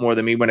a lot more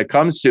than me when it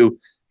comes to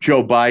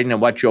Joe Biden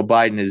and what Joe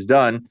Biden has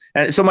done.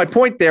 And so my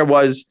point there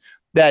was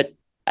that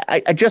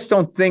I just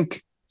don't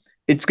think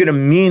it's going to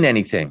mean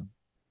anything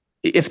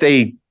if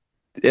they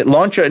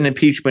launch an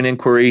impeachment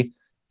inquiry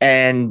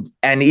and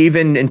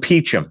even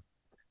impeach him.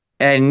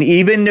 And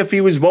even if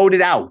he was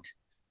voted out,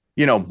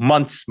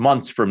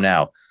 months from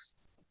now,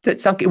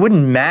 it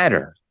wouldn't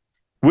matter,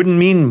 wouldn't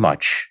mean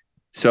much.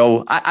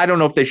 So I don't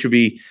know if they should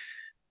be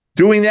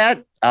doing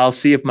that. I'll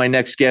see if my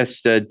next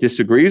guest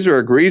disagrees or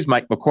agrees.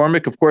 Mike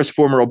McCormick, of course,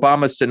 former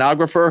Obama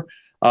stenographer,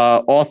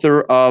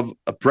 author of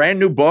a brand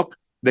new book,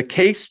 The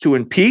Case to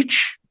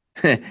Impeach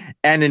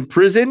and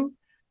Imprison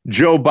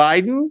Joe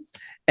Biden.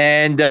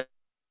 And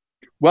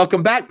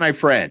welcome back, my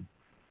friend.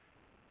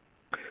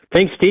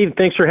 Thanks, Steve.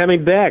 Thanks for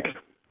having me back.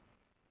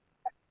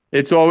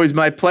 It's always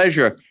my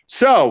pleasure.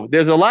 So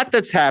there's a lot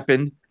that's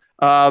happened.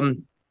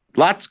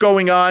 Lots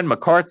going on.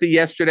 McCarthy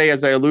yesterday,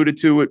 as I alluded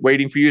to,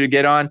 waiting for you to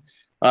get on,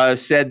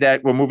 said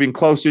that we're moving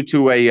closer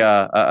to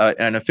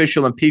an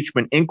official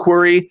impeachment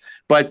inquiry.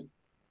 But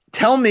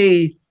tell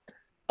me,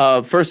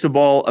 first of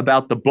all,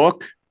 about the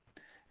book.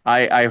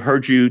 I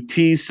heard you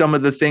tease some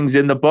of the things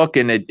in the book,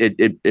 and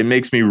it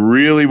makes me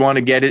really want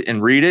to get it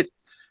and read it.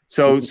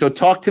 So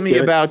talk to me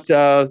about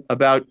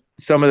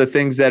some of the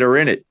things that are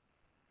in it.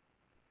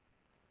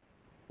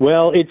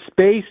 Well, it's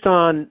based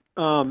on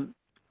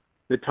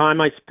the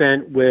time I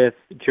spent with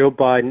Joe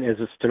Biden as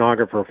a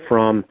stenographer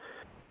from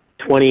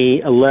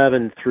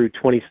 2011 through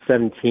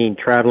 2017,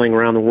 traveling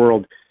around the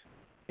world.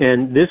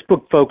 And this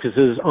book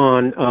focuses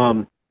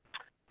on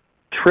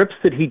trips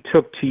that he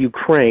took to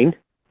Ukraine.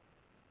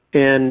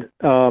 And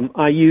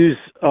I use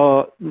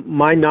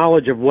my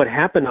knowledge of what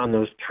happened on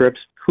those trips,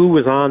 who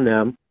was on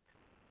them.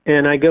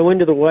 And I go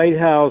into the White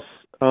House,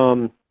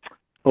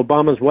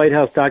 Obama's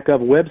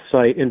whitehouse.gov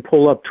website, and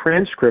pull up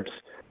transcripts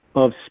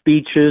of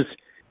speeches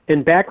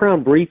and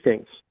background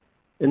briefings.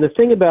 And the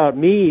thing about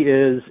me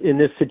is, in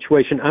this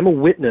situation, I'm a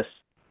witness.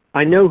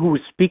 I know who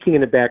was speaking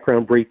in the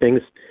background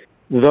briefings,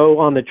 though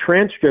on the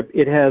transcript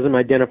it has him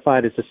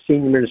identified as a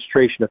senior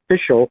administration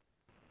official.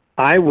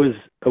 I was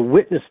a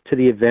witness to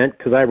the event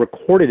because I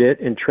recorded it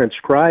and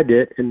transcribed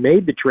it and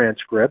made the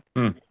transcript.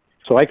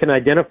 So I can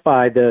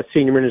identify the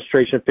senior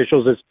administration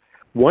officials as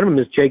one of them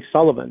is Jake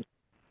Sullivan.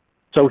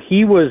 So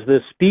he was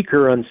the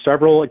speaker on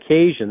several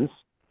occasions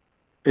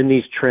in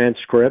these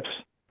transcripts.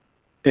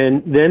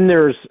 And then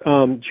there's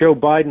Joe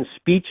Biden's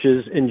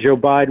speeches and Joe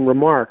Biden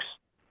remarks.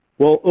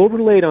 Well,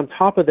 overlaid on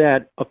top of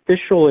that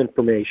official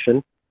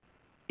information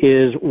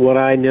is what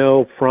I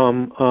know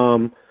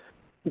from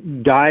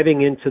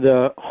diving into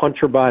the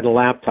Hunter Biden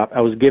laptop.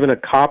 I was given a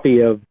copy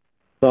of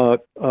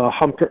the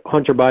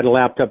Hunter Biden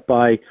laptop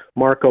by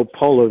Marco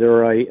Polo.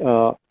 They're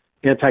a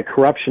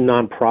anti-corruption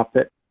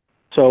nonprofit.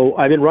 So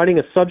I've been writing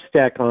a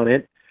Substack on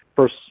it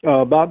for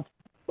about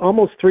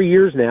almost 3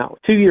 years now.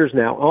 2 years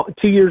now.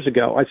 2 years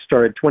ago I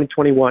started,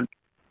 2021,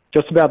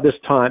 just about this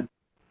time.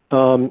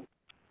 And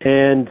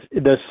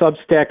the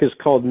Substack is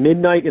called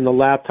Midnight in the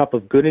Laptop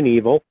of Good and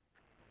Evil.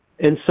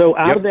 And so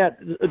out of that,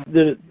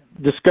 the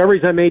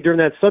discoveries I made during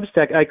that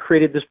Substack, I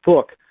created this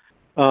book.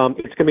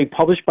 It's going to be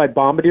published by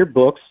Bombardier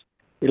Books.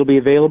 It'll be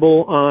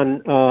available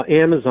on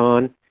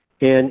Amazon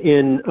and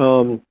in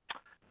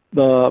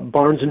the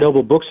Barnes &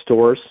 Noble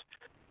bookstores.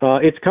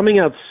 It's coming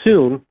out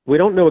soon. We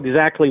don't know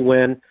exactly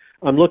when.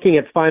 I'm looking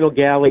at final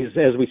galleys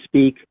as we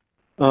speak.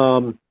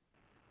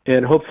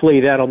 And hopefully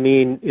that'll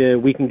mean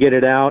we can get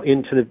it out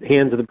into the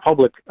hands of the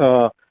public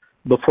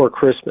before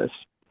Christmas.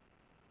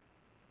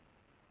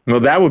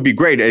 Well, that would be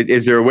great.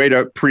 Is there a way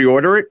to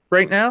pre-order it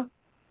right now?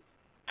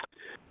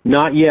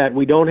 Not yet.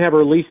 We don't have a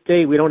release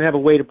date. We don't have a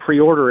way to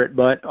pre-order it.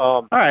 But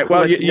all right.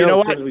 Well, you know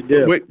what?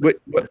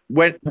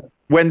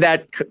 When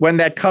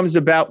that comes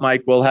about,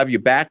 Mike, we'll have you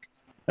back,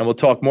 and we'll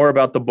talk more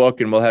about the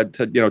book, and we'll have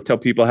to tell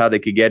people how they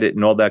could get it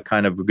and all that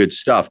kind of good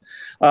stuff.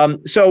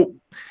 So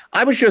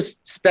I was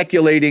just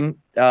speculating.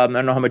 I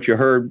don't know how much you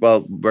heard.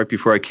 Well, right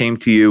before I came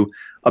to you,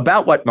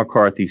 about what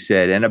McCarthy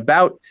said and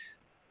about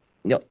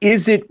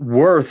is it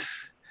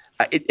worth.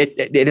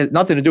 It has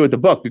nothing to do with the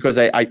book, because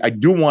I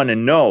do want to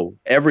know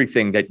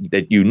everything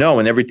that you know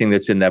and everything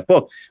that's in that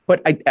book.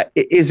 But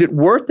is it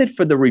worth it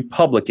for the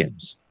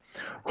Republicans,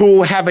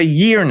 who have a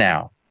year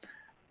now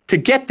to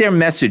get their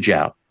message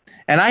out?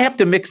 And I have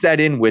to mix that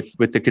in with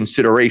the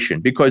consideration,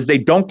 because they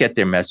don't get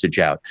their message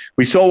out.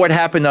 We saw what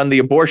happened on the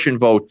abortion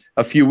vote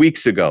a few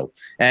weeks ago.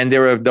 And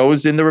there are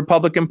those in the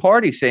Republican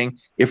Party saying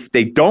if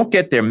they don't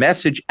get their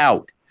message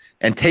out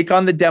and take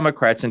on the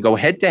Democrats and go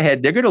head to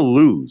head, they're going to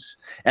lose.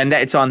 And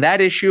it's on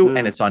that issue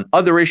and it's on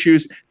other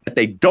issues that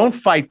they don't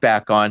fight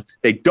back on,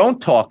 they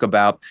don't talk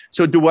about.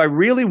 So do I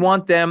really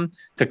want them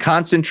to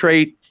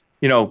concentrate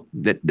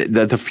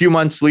the few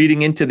months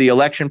leading into the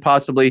election,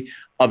 possibly,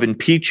 of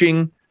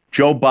impeaching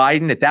Joe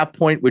Biden at that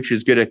point, which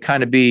is going to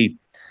kind of be,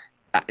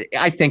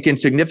 I think,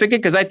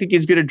 insignificant because I think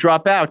he's going to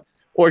drop out?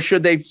 Or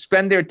should they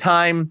spend their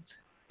time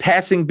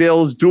passing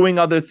bills, doing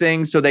other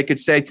things so they could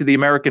say to the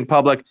American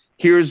public,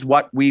 here's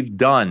what we've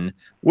done?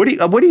 What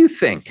do you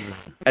think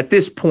at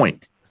this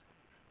point?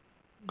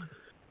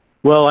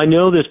 Well, I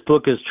know this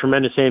book is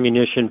tremendous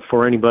ammunition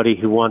for anybody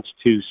who wants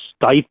to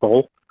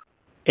stifle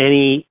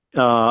any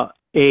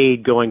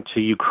aid going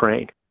to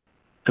Ukraine.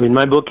 I mean,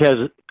 my book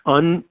has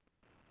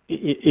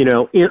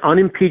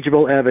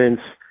unimpeachable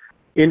evidence,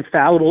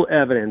 infallible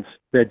evidence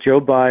that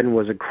Joe Biden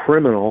was a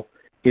criminal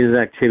in his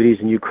activities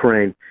in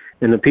Ukraine.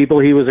 And the people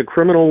he was a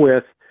criminal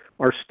with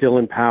are still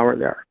in power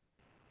there.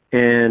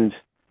 And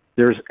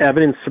there's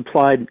evidence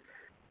supplied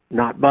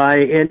not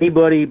by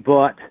anybody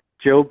but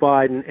Joe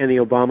Biden and the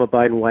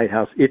Obama-Biden White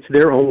House. It's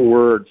their own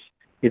words.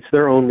 It's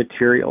their own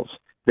materials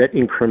that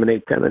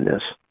incriminate them in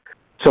this.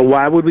 So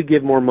why would we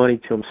give more money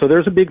to them? So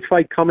there's a big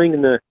fight coming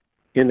in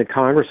the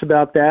Congress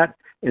about that,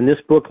 and this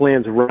book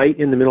lands right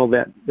in the middle of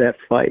that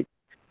fight.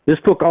 This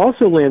book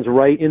also lands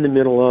right in the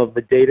middle of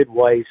the David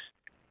Weiss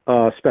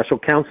special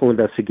counsel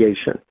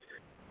investigation.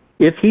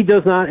 If he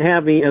does not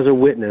have me as a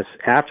witness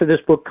after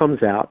this book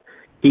comes out,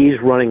 he's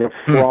running a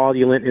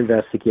fraudulent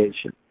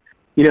investigation.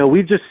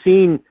 We've just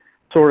seen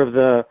sort of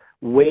the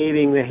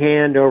waving the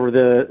hand over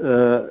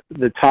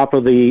the top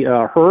of the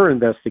her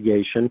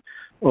investigation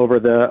over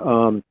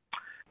the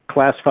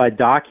classified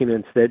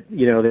documents that,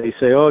 they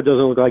say, oh, it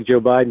doesn't look like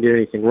Joe Biden did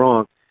anything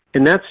wrong.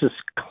 And that's just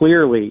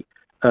clearly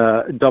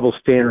a double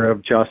standard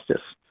of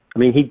justice. I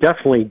mean, he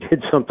definitely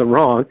did something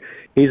wrong.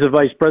 He's a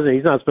vice president.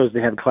 He's not supposed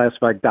to have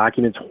classified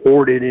documents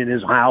hoarded in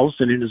his house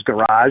and in his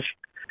garage.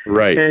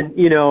 Right. And,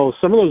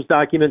 some of those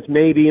documents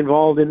may be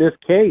involved in this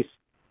case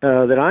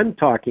that I'm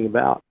talking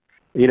about.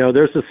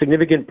 There's a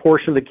significant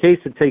portion of the case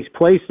that takes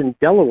place in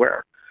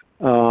Delaware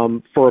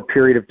for a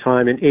period of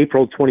time in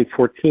April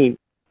 2014.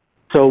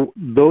 So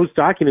those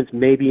documents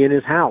may be in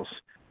his house,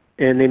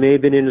 and they may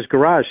have been in his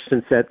garage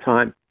since that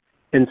time.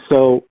 And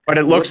so, but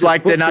it looks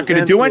like they're not going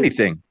to do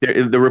anything.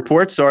 The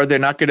reports are they're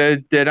not going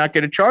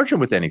to charge him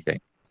with anything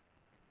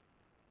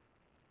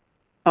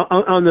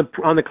on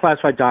the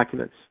classified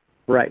documents,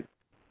 right?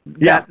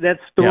 Yeah,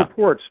 that's the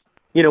reports.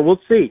 We'll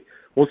see.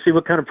 We'll see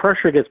what kind of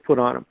pressure gets put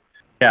on him.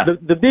 Yeah.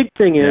 The big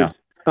thing is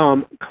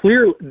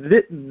clear.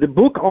 The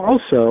book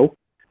also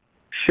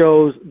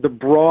shows the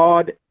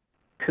broad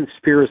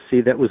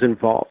conspiracy that was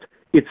involved.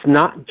 It's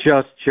not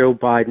just Joe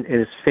Biden and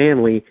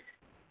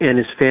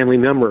his family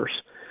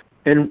members.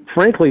 And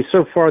frankly,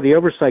 so far, the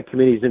Oversight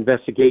Committee's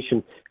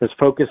investigation has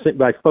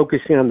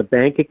focusing on the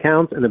bank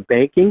accounts and the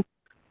banking,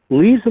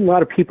 leaves a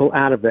lot of people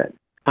out of it.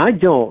 I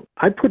don't.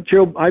 I put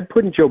Joe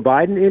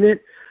Biden in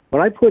it,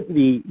 but I put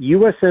the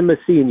U.S.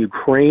 Embassy in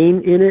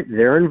Ukraine in it.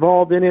 They're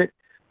involved in it.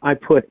 I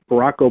put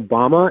Barack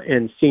Obama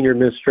and senior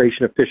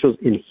administration officials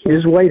in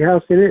his White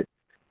House in it.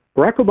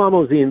 Barack Obama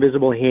was the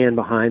invisible hand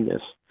behind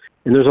this.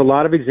 And there's a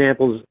lot of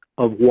examples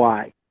of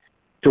why.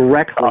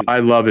 Directly I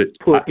love it.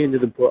 Put into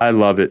the book. I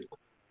love it.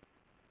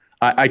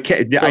 I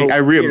can't. So, I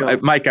really,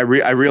 Mike. I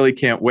really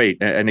can't wait.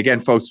 And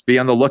again, folks, be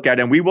on the lookout.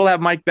 And we will have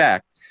Mike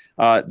back.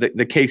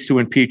 The case to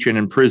impeach and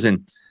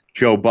imprison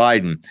Joe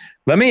Biden.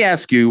 Let me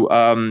ask you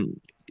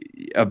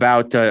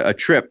about a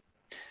trip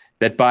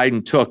that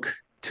Biden took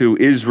to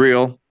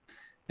Israel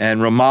and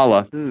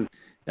Ramallah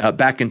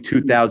back in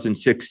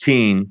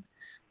 2016.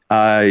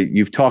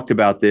 You've talked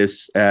about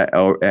this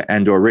or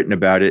written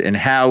about it, and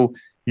how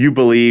you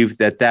believe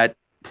that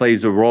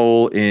plays a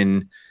role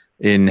in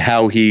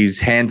how he's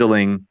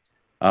handling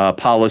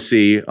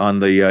policy on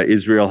the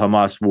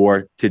Israel-Hamas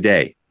war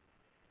today.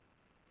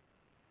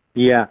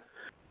 Yeah.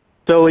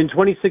 So in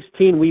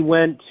 2016, we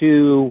went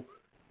to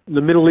the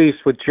Middle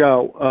East with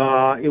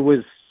Joe. It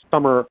was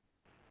summer.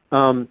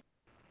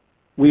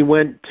 We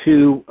went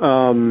to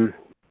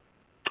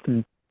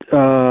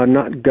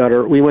not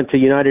Qatar. We went to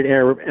United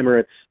Arab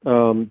Emirates,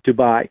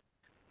 Dubai,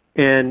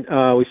 and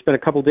we spent a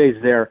couple days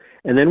there.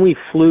 And then we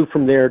flew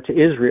from there to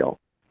Israel.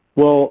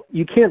 Well,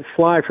 you can't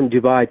fly from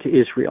Dubai to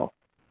Israel.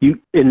 At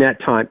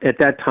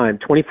that time,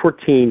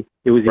 2014,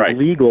 it was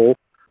illegal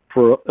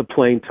for a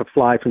plane to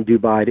fly from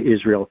Dubai to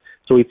Israel.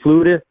 So we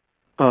flew to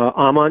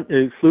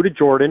Amman, flew to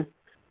Jordan,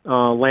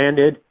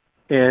 landed,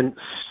 and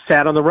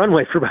sat on the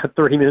runway for about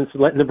 30 minutes,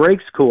 letting the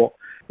brakes cool.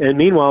 And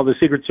meanwhile, the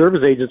Secret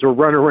Service agents were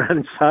running around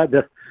inside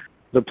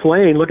the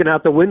plane, looking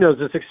out the windows,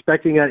 just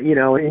expecting an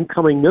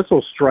incoming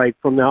missile strike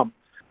from the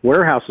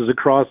warehouses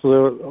across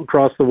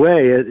the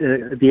way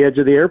at the edge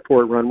of the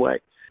airport runway.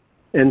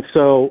 And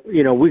so,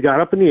 we got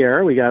up in the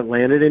air. We got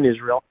landed in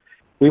Israel.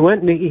 We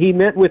went and he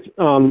met with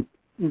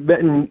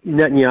Benjamin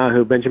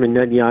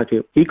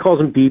Netanyahu. He calls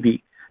him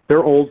Bibi.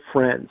 They're old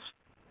friends.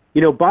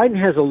 Biden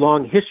has a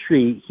long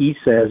history, he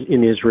says,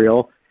 in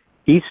Israel.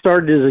 He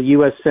started as a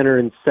U.S. Senator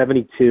in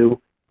 1972.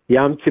 The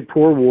Yom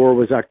Kippur War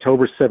was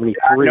October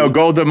 1973. No,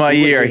 Golda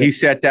Meir. He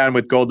sat down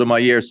with Golda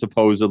Meir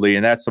supposedly,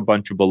 and that's a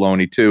bunch of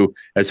baloney too,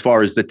 as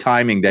far as the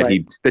timing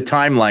the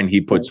timeline he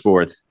puts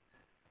forth.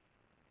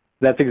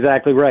 That's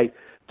exactly right.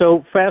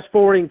 So fast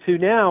forwarding to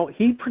now,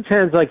 he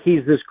pretends like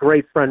he's this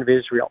great friend of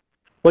Israel,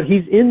 but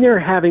he's in there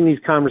having these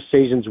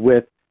conversations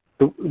with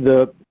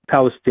the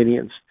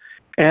Palestinians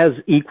as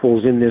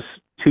equals in this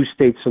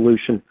two-state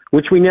solution,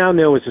 which we now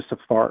know is just a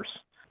farce.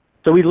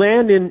 So we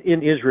land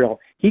in Israel.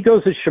 He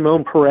goes to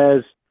Shimon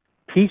Peres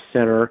Peace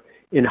Center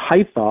in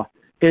Haifa,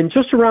 and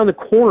just around the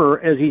corner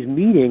as he's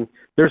meeting,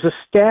 there's a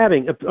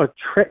stabbing, a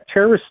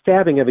terrorist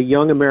stabbing of a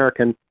young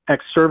American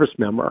ex-service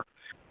member.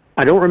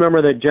 I don't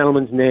remember the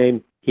gentleman's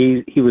name.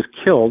 He was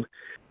killed.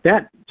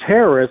 That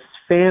terrorist's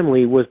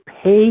family was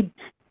paid.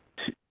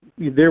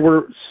 They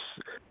were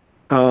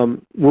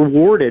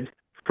rewarded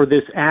for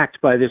this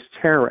act by this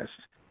terrorist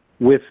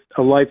with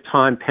a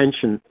lifetime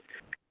pension.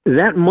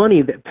 That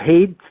money that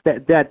paid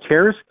that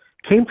terrorist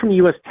came from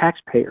U.S.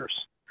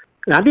 taxpayers.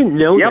 And I didn't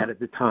know that at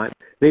the time.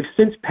 They've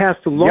since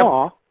passed a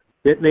law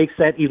that makes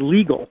that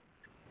illegal.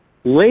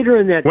 Later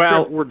in that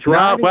trip, we're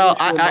driving.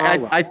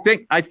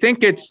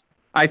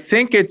 I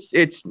think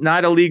it's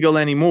not illegal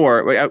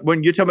anymore.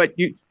 When you talk about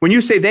when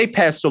you say they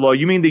passed the law,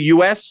 you mean the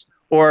U.S.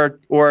 or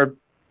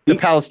the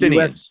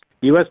Palestinians?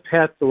 U.S.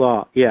 passed the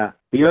law. Yeah,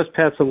 the U.S.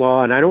 passed the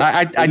law, and I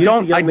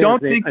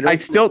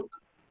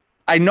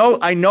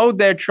know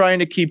they're trying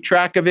to keep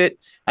track of it.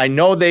 I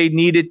know they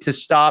need it to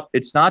stop.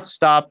 It's not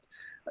stopped.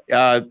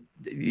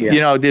 You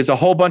know, there's a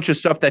whole bunch of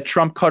stuff that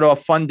Trump cut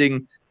off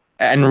funding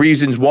and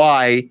reasons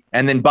why.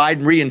 And then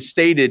Biden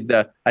reinstated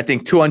I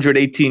think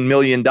 $218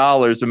 million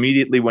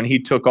immediately when he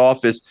took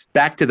office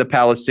back to the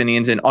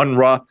Palestinians and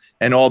UNRWA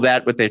and all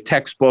that with their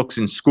textbooks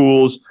and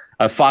schools.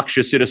 Fox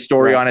just did a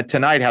story on it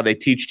tonight, how they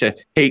teach to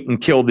hate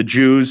and kill the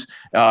Jews.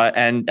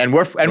 And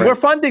we're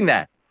funding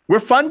that. We're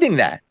funding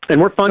that. And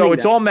we're funding So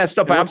it's all messed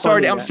up. I'm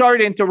sorry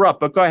to interrupt,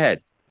 but go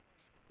ahead.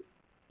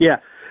 Yeah.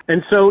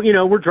 And so, you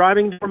know, we're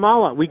driving to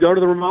Ramallah. We go to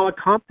the Ramallah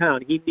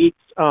compound. He meets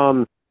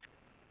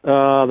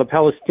the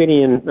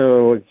Palestinian,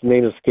 his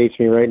name escapes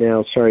me right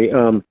now. Sorry.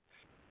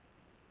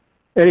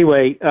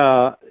 Anyway,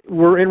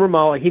 we're in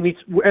Ramallah. He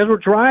meets, as we're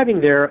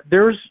driving there,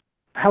 there's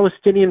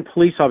Palestinian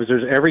police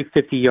officers every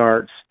 50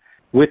 yards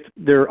with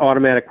their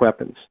automatic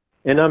weapons.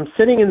 And I'm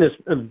sitting in this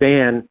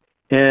van,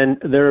 and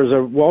there's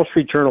a Wall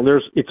Street Journal.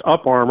 It's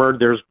up armored.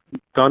 There's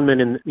gunmen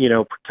and, you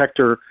know,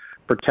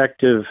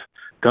 protective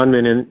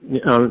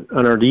gunmen on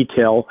our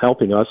detail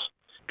helping us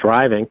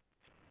driving.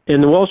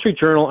 In the Wall Street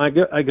Journal, I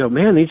go,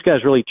 man, these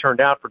guys really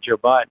turned out for Joe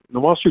Biden. And the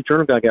Wall Street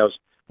Journal guy goes,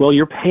 well,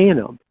 you're paying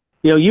them.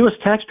 You know, U.S.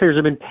 taxpayers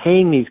have been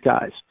paying these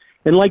guys.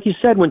 And like you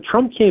said, when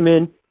Trump came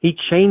in, he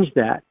changed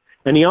that.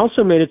 And he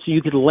also made it so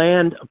you could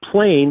land a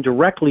plane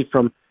directly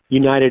from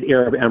United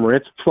Arab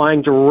Emirates,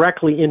 flying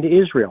directly into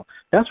Israel.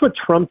 That's what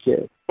Trump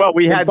did. Well,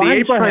 we had the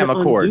Abraham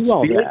Accords.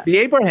 The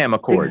Abraham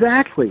Accords.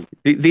 Exactly.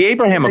 The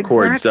Abraham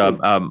Accords,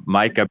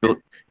 Mike.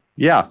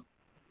 Yeah.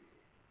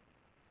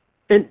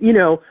 And, you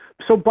know,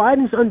 so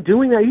Biden's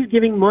undoing that. He's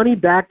giving money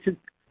back to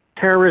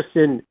terrorists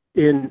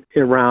in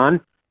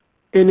Iran.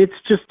 And it's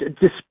just a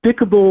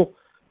despicable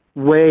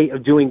way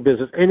of doing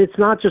business. And it's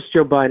not just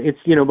Joe Biden. It's,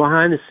 you know,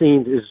 behind the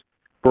scenes is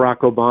Barack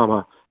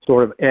Obama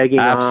sort of egging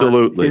on.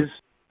 Absolutely.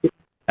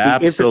 The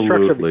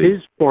infrastructure of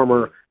his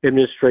former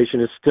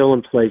administration is still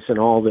in place in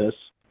all this.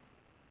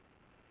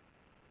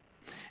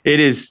 It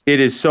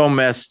is so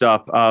messed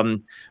up.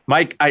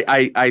 Mike,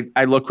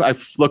 I look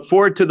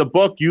forward to the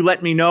book. You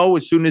let me know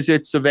as soon as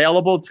it's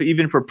available,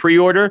 even for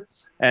pre-order,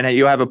 and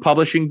you have a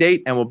publishing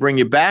date, and we'll bring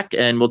you back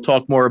and we'll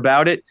talk more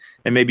about it.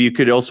 And maybe you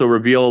could also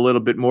reveal a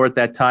little bit more at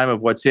that time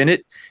of what's in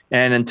it.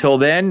 And until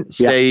then,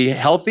 stay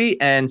healthy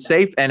and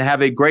safe and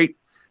have a great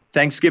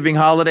Thanksgiving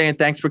holiday. And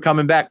thanks for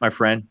coming back, my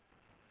friend.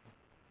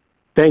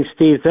 Thanks,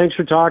 Steve. Thanks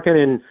for talking.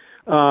 And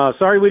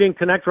sorry we didn't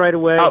connect right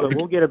away, but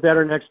we'll get it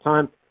better next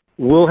time.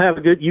 You have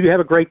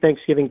a great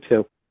Thanksgiving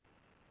too.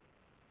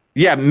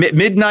 Yeah,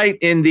 midnight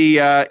in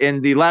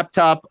the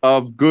laptop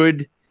of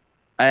good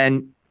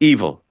and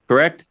evil,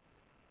 correct?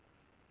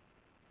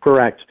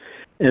 Correct.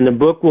 And the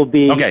book will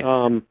be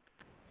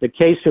The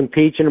Case to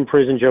Impeach and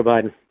Imprison Joe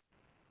Biden.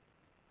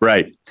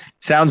 Right.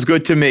 Sounds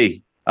good to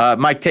me.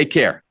 Mike, take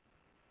care.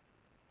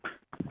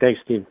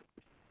 Thanks, Steve.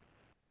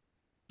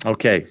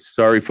 Okay.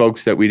 Sorry,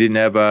 folks, that we didn't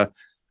have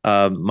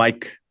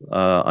Mike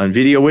on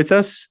video with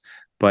us,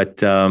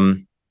 but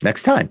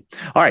next time.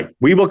 All right.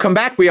 We will come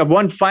back. We have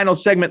one final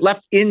segment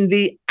left in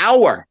the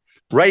hour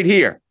right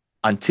here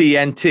on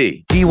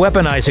TNT.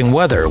 De-weaponizing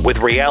weather with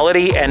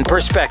reality and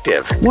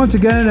perspective. Once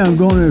again, I'm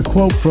going to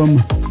quote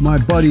from my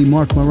buddy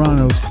Mark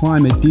Morano's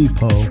Climate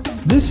Depot.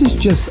 This is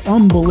just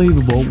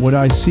unbelievable what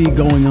I see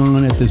going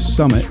on at this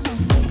summit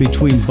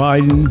between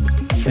Biden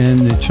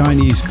and the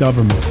Chinese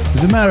government.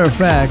 As a matter of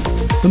fact,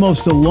 the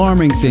most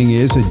alarming thing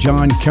is that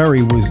John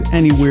Kerry was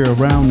anywhere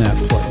around that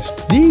place.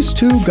 These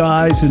two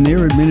guys and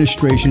their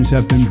administrations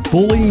have been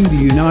bullying the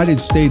United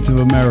States of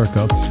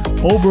America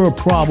over a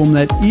problem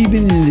that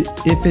even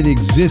if it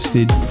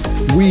existed,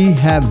 we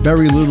have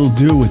very little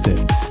to do with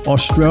it.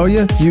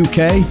 Australia,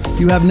 UK,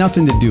 you have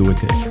nothing to do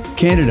with it.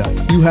 Canada,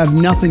 you have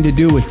nothing to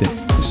do with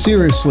it.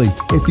 seriously,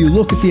 if you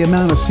look at the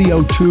amount of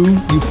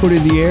CO2 you put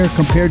in the air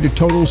compared to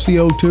total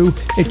CO2,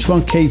 it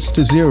truncates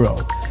to zero.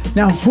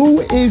 Now,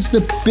 who is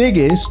the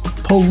biggest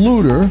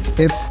polluter,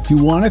 if you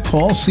want to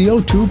call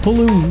CO2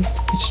 pollutant?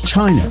 It's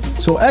China.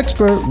 So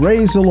experts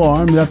raise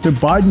alarms after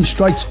Biden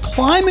strikes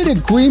climate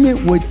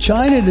agreement with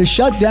China to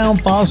shut down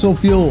fossil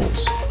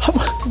fuels.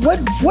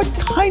 What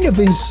kind of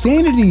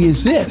insanity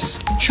is this?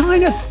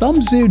 China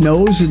thumbs their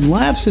nose and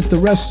laughs at the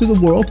rest of the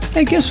world,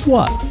 and guess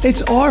what?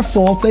 It's our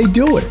fault they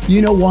do it.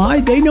 You know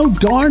why? They know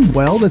darn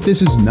well that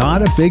this is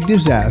not a big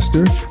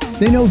disaster.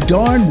 They know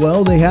darn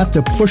well they have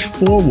to push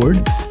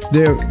forward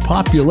their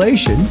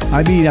population.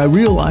 I mean, I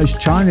realize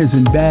China's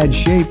in bad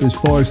shape as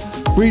far as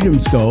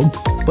freedoms go,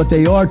 but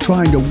they are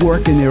trying to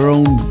work in their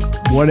own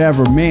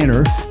whatever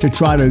manner to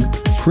try to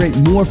create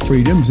more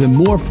freedoms and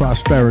more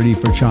prosperity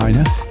for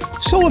China.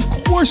 So of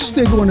course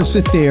they're going to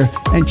sit there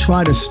and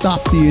try to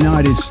stop the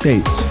United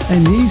States.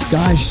 And these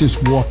guys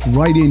just walk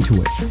right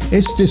into it.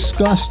 It's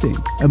disgusting.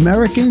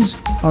 Americans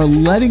are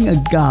letting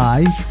a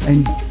guy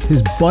and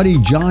his buddy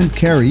John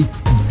Kerry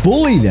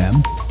bully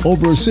them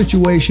over a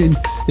situation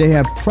they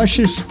have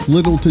precious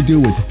little to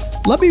do with.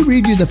 Let me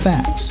read you the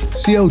facts.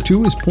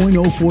 CO2 is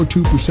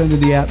 0.042%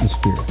 of the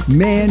atmosphere.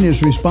 Man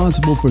is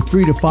responsible for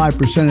 3 to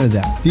 5% of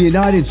that. The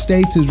United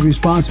States is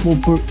responsible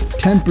for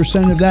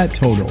 10% of that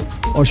total.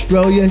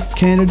 Australia,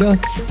 Canada,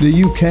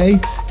 the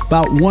UK,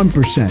 about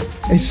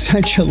 1%.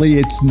 Essentially,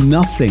 it's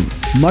nothing.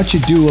 Much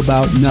ado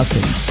about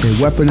nothing. They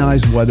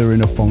weaponize weather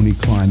in a phony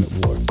climate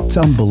war. It's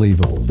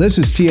unbelievable. This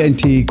is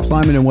TNT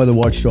Climate and Weather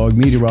Watchdog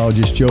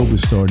meteorologist Joe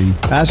Bastardi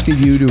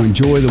asking you to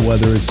enjoy the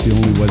weather. It's the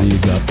only weather you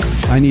got.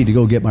 I need to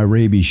go get my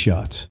rabies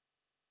shots.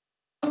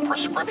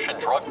 Prescription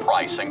drug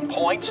pricing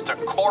points to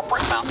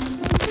corporate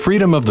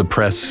Freedom of the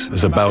press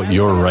is about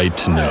your right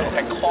to know.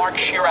 and Clark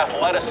sheer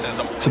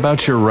athleticism. It's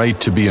about your right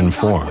to be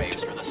informed.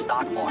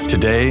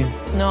 Today,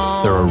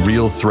 there are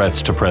real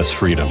threats to press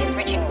freedom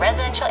Reaching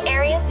residential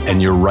areas.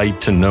 and your right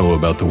to know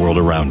about the world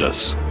around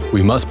us.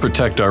 We must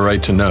protect our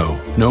right to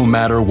know, no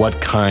matter what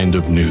kind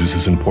of news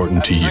is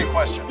important to you.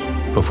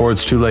 Before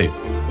it's too late,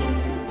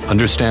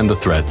 understand the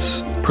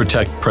threats.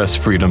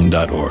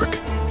 ProtectPressFreedom.org.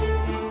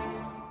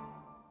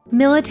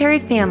 Military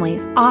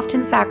families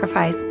often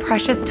sacrifice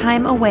precious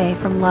time away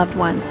from loved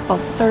ones while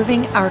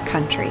serving our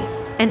country.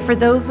 And for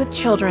those with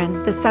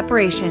children, the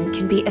separation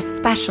can be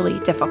especially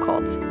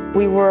difficult.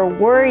 We were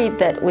worried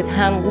that with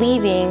him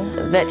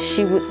leaving, that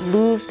she would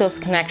lose those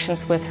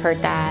connections with her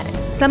dad.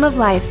 Some of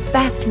life's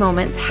best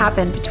moments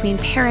happen between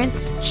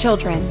parents,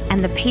 children,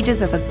 and the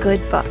pages of a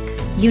good book.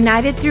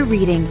 United Through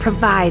Reading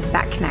provides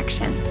that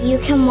connection. You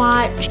can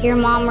watch your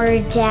mom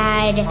or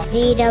dad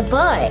read a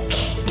book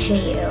to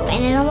you,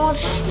 and it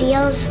almost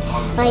feels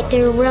like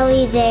they're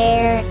really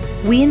there.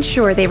 We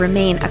ensure they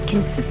remain a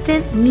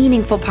consistent,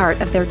 meaningful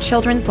part of their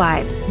children's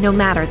lives, no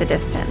matter the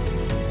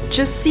distance.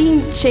 Just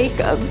seeing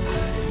Jacob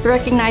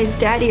recognize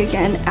Daddy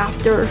again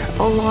after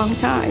a long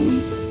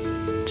time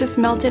just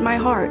melted my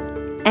heart.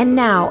 And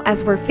now,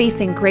 as we're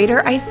facing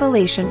greater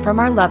isolation from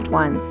our loved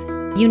ones,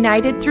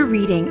 United Through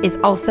Reading is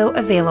also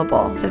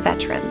available to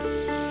veterans.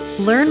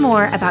 Learn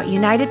more about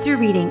United Through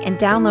Reading and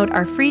download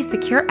our free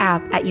secure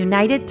app at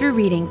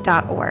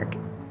unitedthroughreading.org.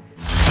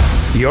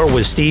 You're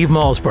with Steve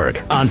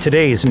Malzberg on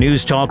today's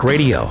News Talk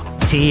Radio,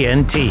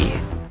 TNT.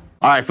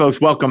 All right,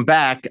 folks, welcome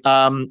back.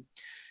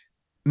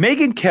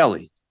 Megyn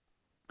Kelly.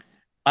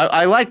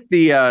 I like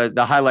the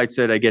highlights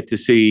that I get to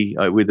see,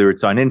 whether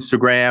it's on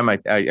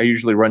Instagram. I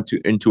usually run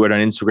into it on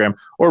Instagram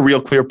or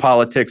Real Clear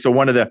Politics or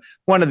one of the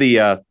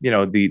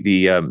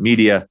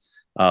media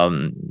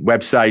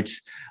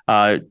websites.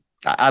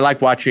 I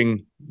like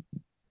watching,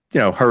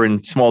 her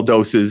in small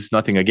doses.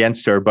 Nothing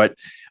against her, but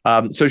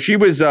so she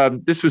was.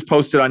 This was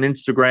posted on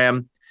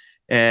Instagram,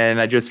 and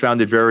I just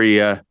found it very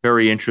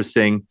very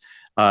interesting.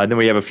 Then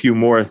we have a few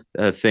more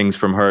things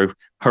from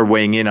her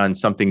weighing in on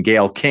something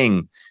Gayle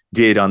King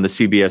did on the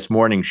CBS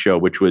morning show,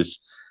 which was,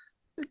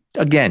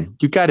 again,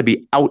 you got to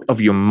be out of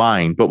your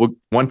mind, but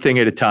one thing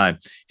at a time.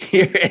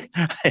 Hey,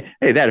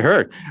 that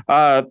hurt.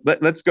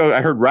 Let's go. I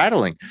heard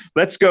rattling.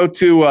 Let's go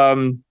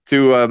to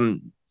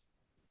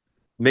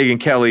Megyn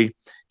Kelly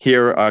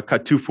here,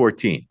 cut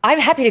 214. I'm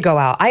happy to go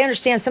out. I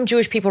understand some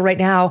Jewish people right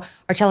now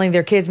are telling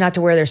their kids not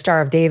to wear their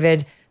Star of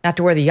David, not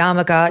to wear the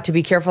yarmulke, to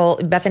be careful.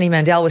 Bethany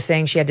Mandel was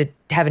saying she had to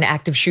have an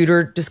active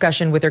shooter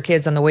discussion with her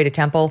kids on the way to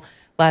temple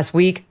last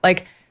week.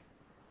 Like,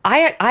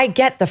 I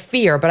get the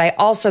fear, but I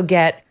also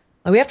get,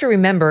 we have to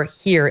remember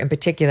here in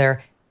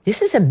particular,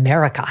 this is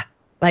America.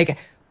 Like,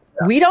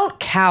 we don't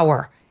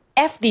cower.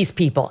 F these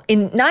people.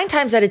 In 9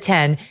 times out of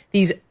 10,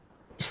 these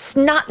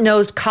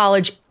snot-nosed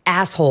college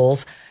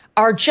assholes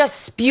are just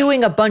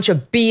spewing a bunch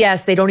of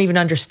BS they don't even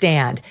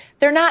understand.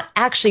 They're not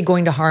actually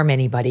going to harm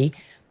anybody.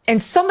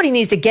 And somebody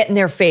needs to get in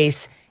their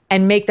face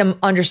and make them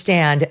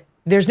understand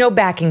there's no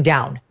backing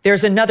down.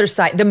 There's another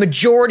side. The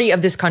majority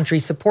of this country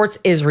supports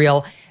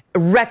Israel,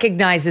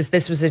 recognizes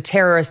this was a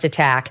terrorist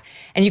attack,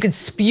 and you can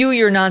spew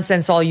your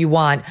nonsense all you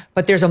want,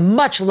 but there's a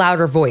much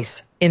louder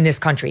voice in this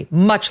country,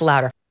 much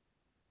louder.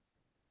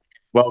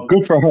 Well,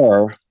 good for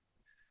her.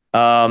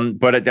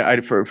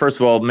 But first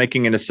of all,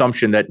 making an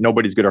assumption that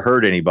nobody's going to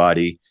hurt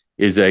anybody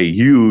is a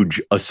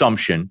huge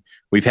assumption.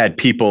 We've had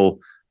people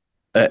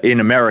in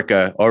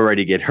America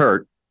already get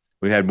hurt.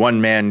 We've had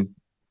one man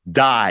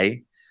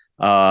die.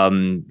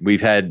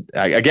 We've had,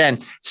 again,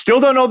 still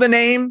don't know the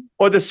name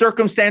or the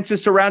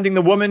circumstances surrounding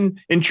the woman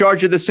in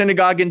charge of the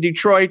synagogue in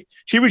Detroit.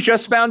 She was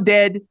just found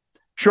dead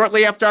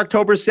shortly after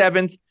October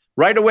 7th.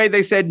 Right away,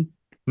 they said,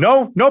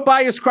 no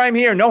bias crime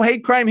here, no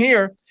hate crime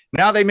here.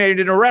 Now they made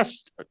an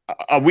arrest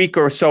a week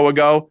or so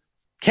ago.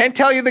 Can't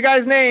tell you the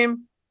guy's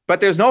name, but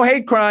there's no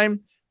hate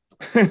crime.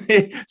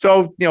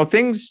 So,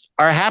 things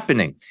are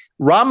happening.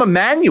 Rahm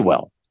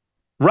Emanuel,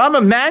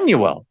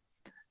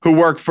 who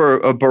worked for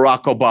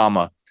Barack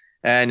Obama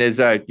and is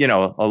a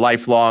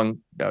lifelong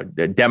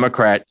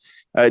Democrat.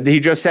 He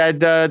just said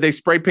they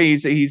spray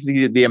paint. He's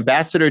the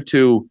ambassador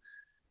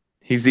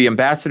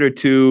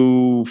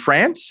to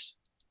France,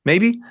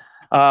 maybe.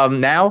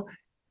 Now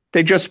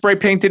they just spray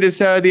painted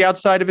the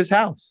outside of his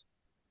house.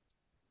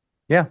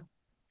 Yeah.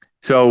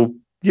 So,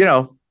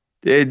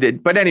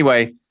 but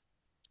anyway,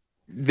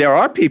 there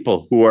are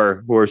people who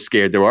are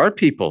scared. There are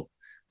people,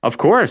 of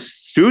course,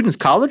 students,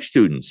 college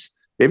students.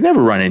 They've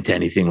never run into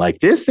anything like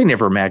this. They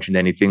never imagined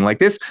anything like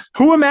this.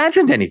 Who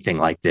imagined anything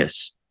like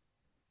this?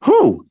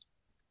 Who?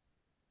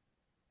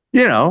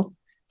 You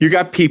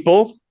got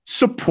people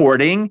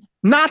supporting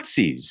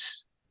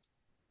Nazis.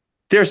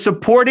 They're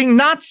supporting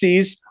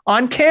Nazis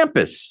on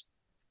campus.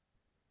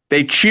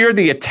 They cheer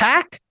the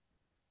attack,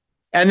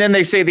 and then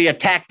they say the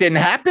attack didn't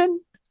happen,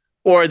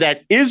 or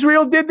that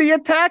Israel did the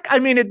attack. I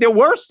mean, they're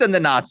worse than the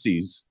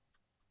Nazis.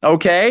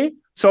 Okay?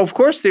 So, of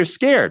course, they're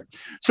scared.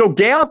 So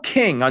Gayle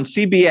King on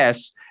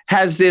CBS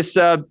has this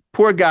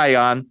poor guy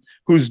on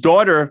whose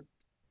daughter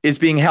is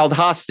being held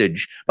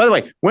hostage. By the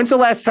way, when's the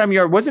last time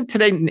wasn't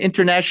today an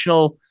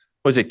international,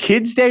 was it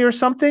Kids Day or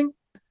something?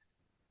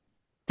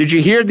 Did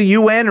you hear the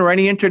UN or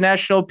any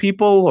international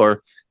people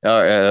or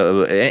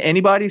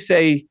anybody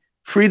say,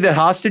 free the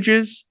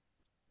hostages,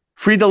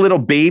 free the little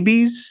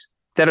babies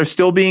that are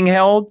still being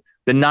held,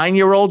 the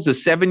 9-year-olds, the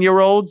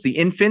 7-year-olds, the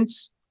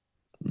infants?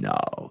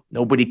 No,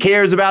 nobody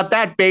cares about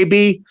that,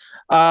 baby.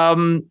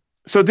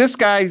 So this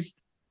guy's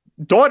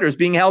daughter is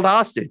being held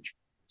hostage.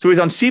 So he's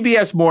on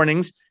CBS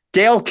Mornings.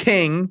 Gayle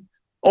King,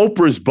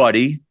 Oprah's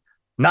buddy,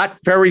 not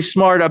very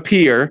smart up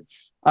here.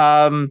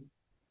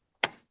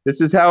 This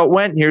is how it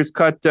went. Here's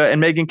cut,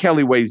 and Megyn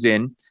Kelly weighs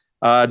in.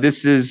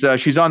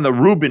 She's on the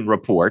Rubin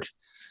Report,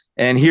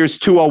 and here's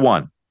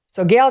 201.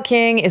 So Gayle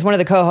King is one of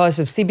the co-hosts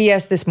of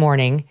CBS This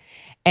Morning,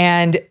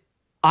 and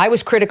I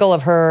was critical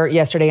of her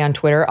yesterday on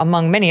Twitter,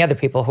 among many other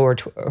people who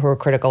were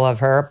critical of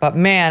her. But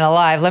man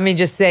alive, let me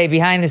just say,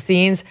 behind the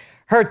scenes,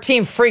 her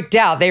team freaked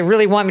out. They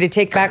really want me to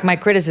take back my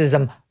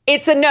criticism.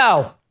 It's a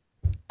no.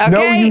 Okay?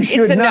 No, you should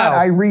it's a not. No.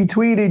 I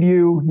retweeted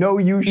you. No,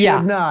 you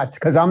should not,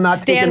 because I'm not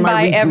taking my retweet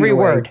away. Stand by every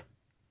word.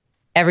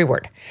 Every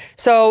word.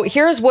 So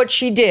here's what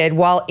she did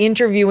while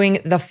interviewing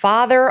the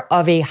father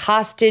of a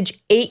hostage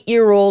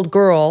 8-year-old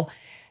girl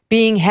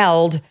being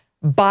held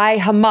by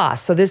Hamas.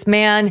 So this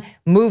man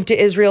moved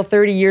to Israel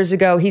 30 years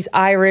ago. He's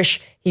Irish.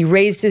 He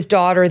raised his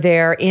daughter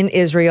there in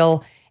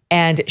Israel,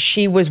 and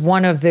she was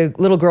one of the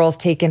little girls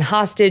taken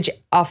hostage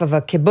off of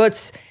a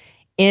kibbutz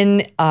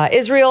in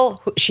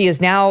Israel. She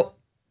is now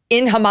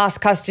in Hamas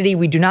custody.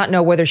 We do not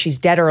know whether she's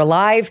dead or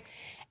alive.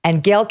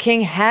 And Gayle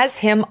King has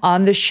him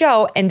on the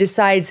show and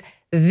decides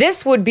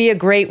this would be a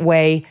great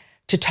way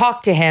to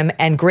talk to him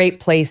and great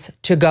place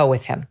to go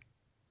with him.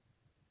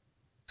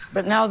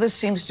 But now this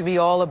seems to be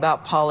all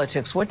about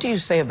politics. What do you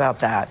say about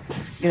that?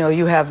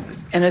 You have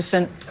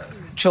innocent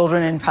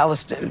children and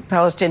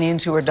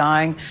Palestinians who are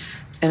dying,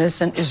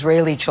 innocent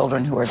Israeli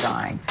children who are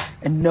dying.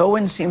 And no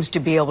one seems to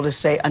be able to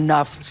say,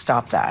 enough,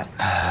 stop that.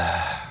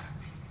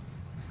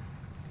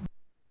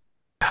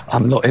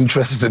 I'm not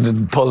interested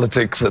in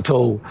politics at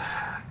all.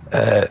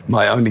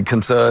 My only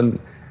concern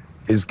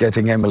is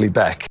getting Emily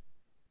back.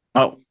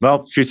 Oh,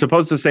 well, she's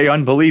supposed to say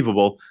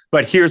unbelievable,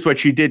 but here's what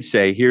she did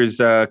say. Here's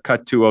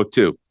cut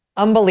 202.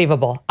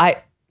 Unbelievable.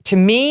 To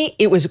me,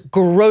 it was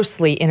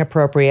grossly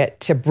inappropriate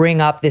to bring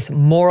up this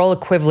moral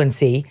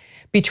equivalency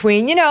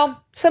between,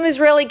 some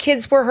Israeli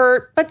kids were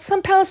hurt, but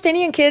some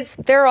Palestinian kids,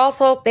 they've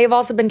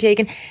also been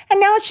taken. And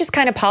now it's just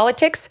kind of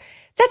politics.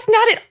 That's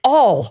not at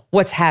all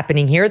what's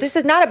happening here. This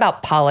is not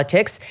about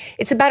politics.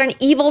 It's about an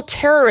evil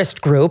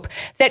terrorist group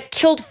that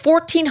killed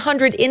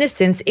 1,400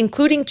 innocents,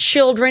 including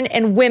children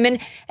and women,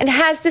 and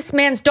has this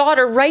man's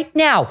daughter right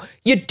now.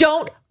 You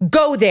don't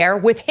go there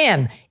with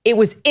him. It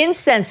was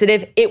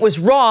insensitive. It was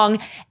wrong.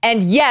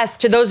 And yes,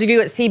 to those of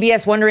you at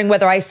CBS wondering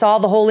whether I saw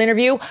the whole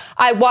interview,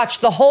 I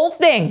watched the whole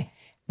thing.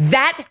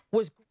 That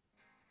was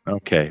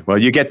okay. Well,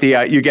 you get the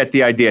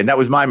idea, and that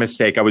was my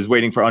mistake. I was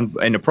waiting for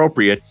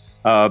inappropriate.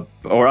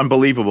 Or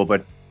unbelievable,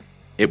 but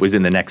it was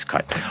in the next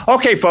cut.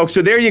 Okay, folks,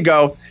 so there you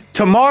go.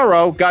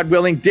 Tomorrow, God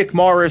willing, Dick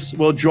Morris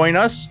will join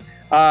us.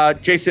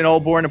 Jason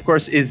Olborn, of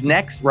course, is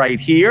next right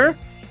here.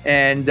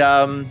 And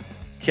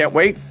can't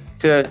wait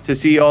to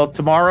see you all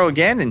tomorrow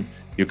again. And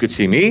you could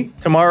see me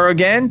tomorrow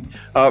again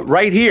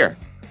right here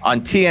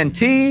on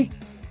TNT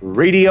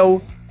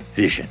Radio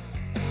Vision.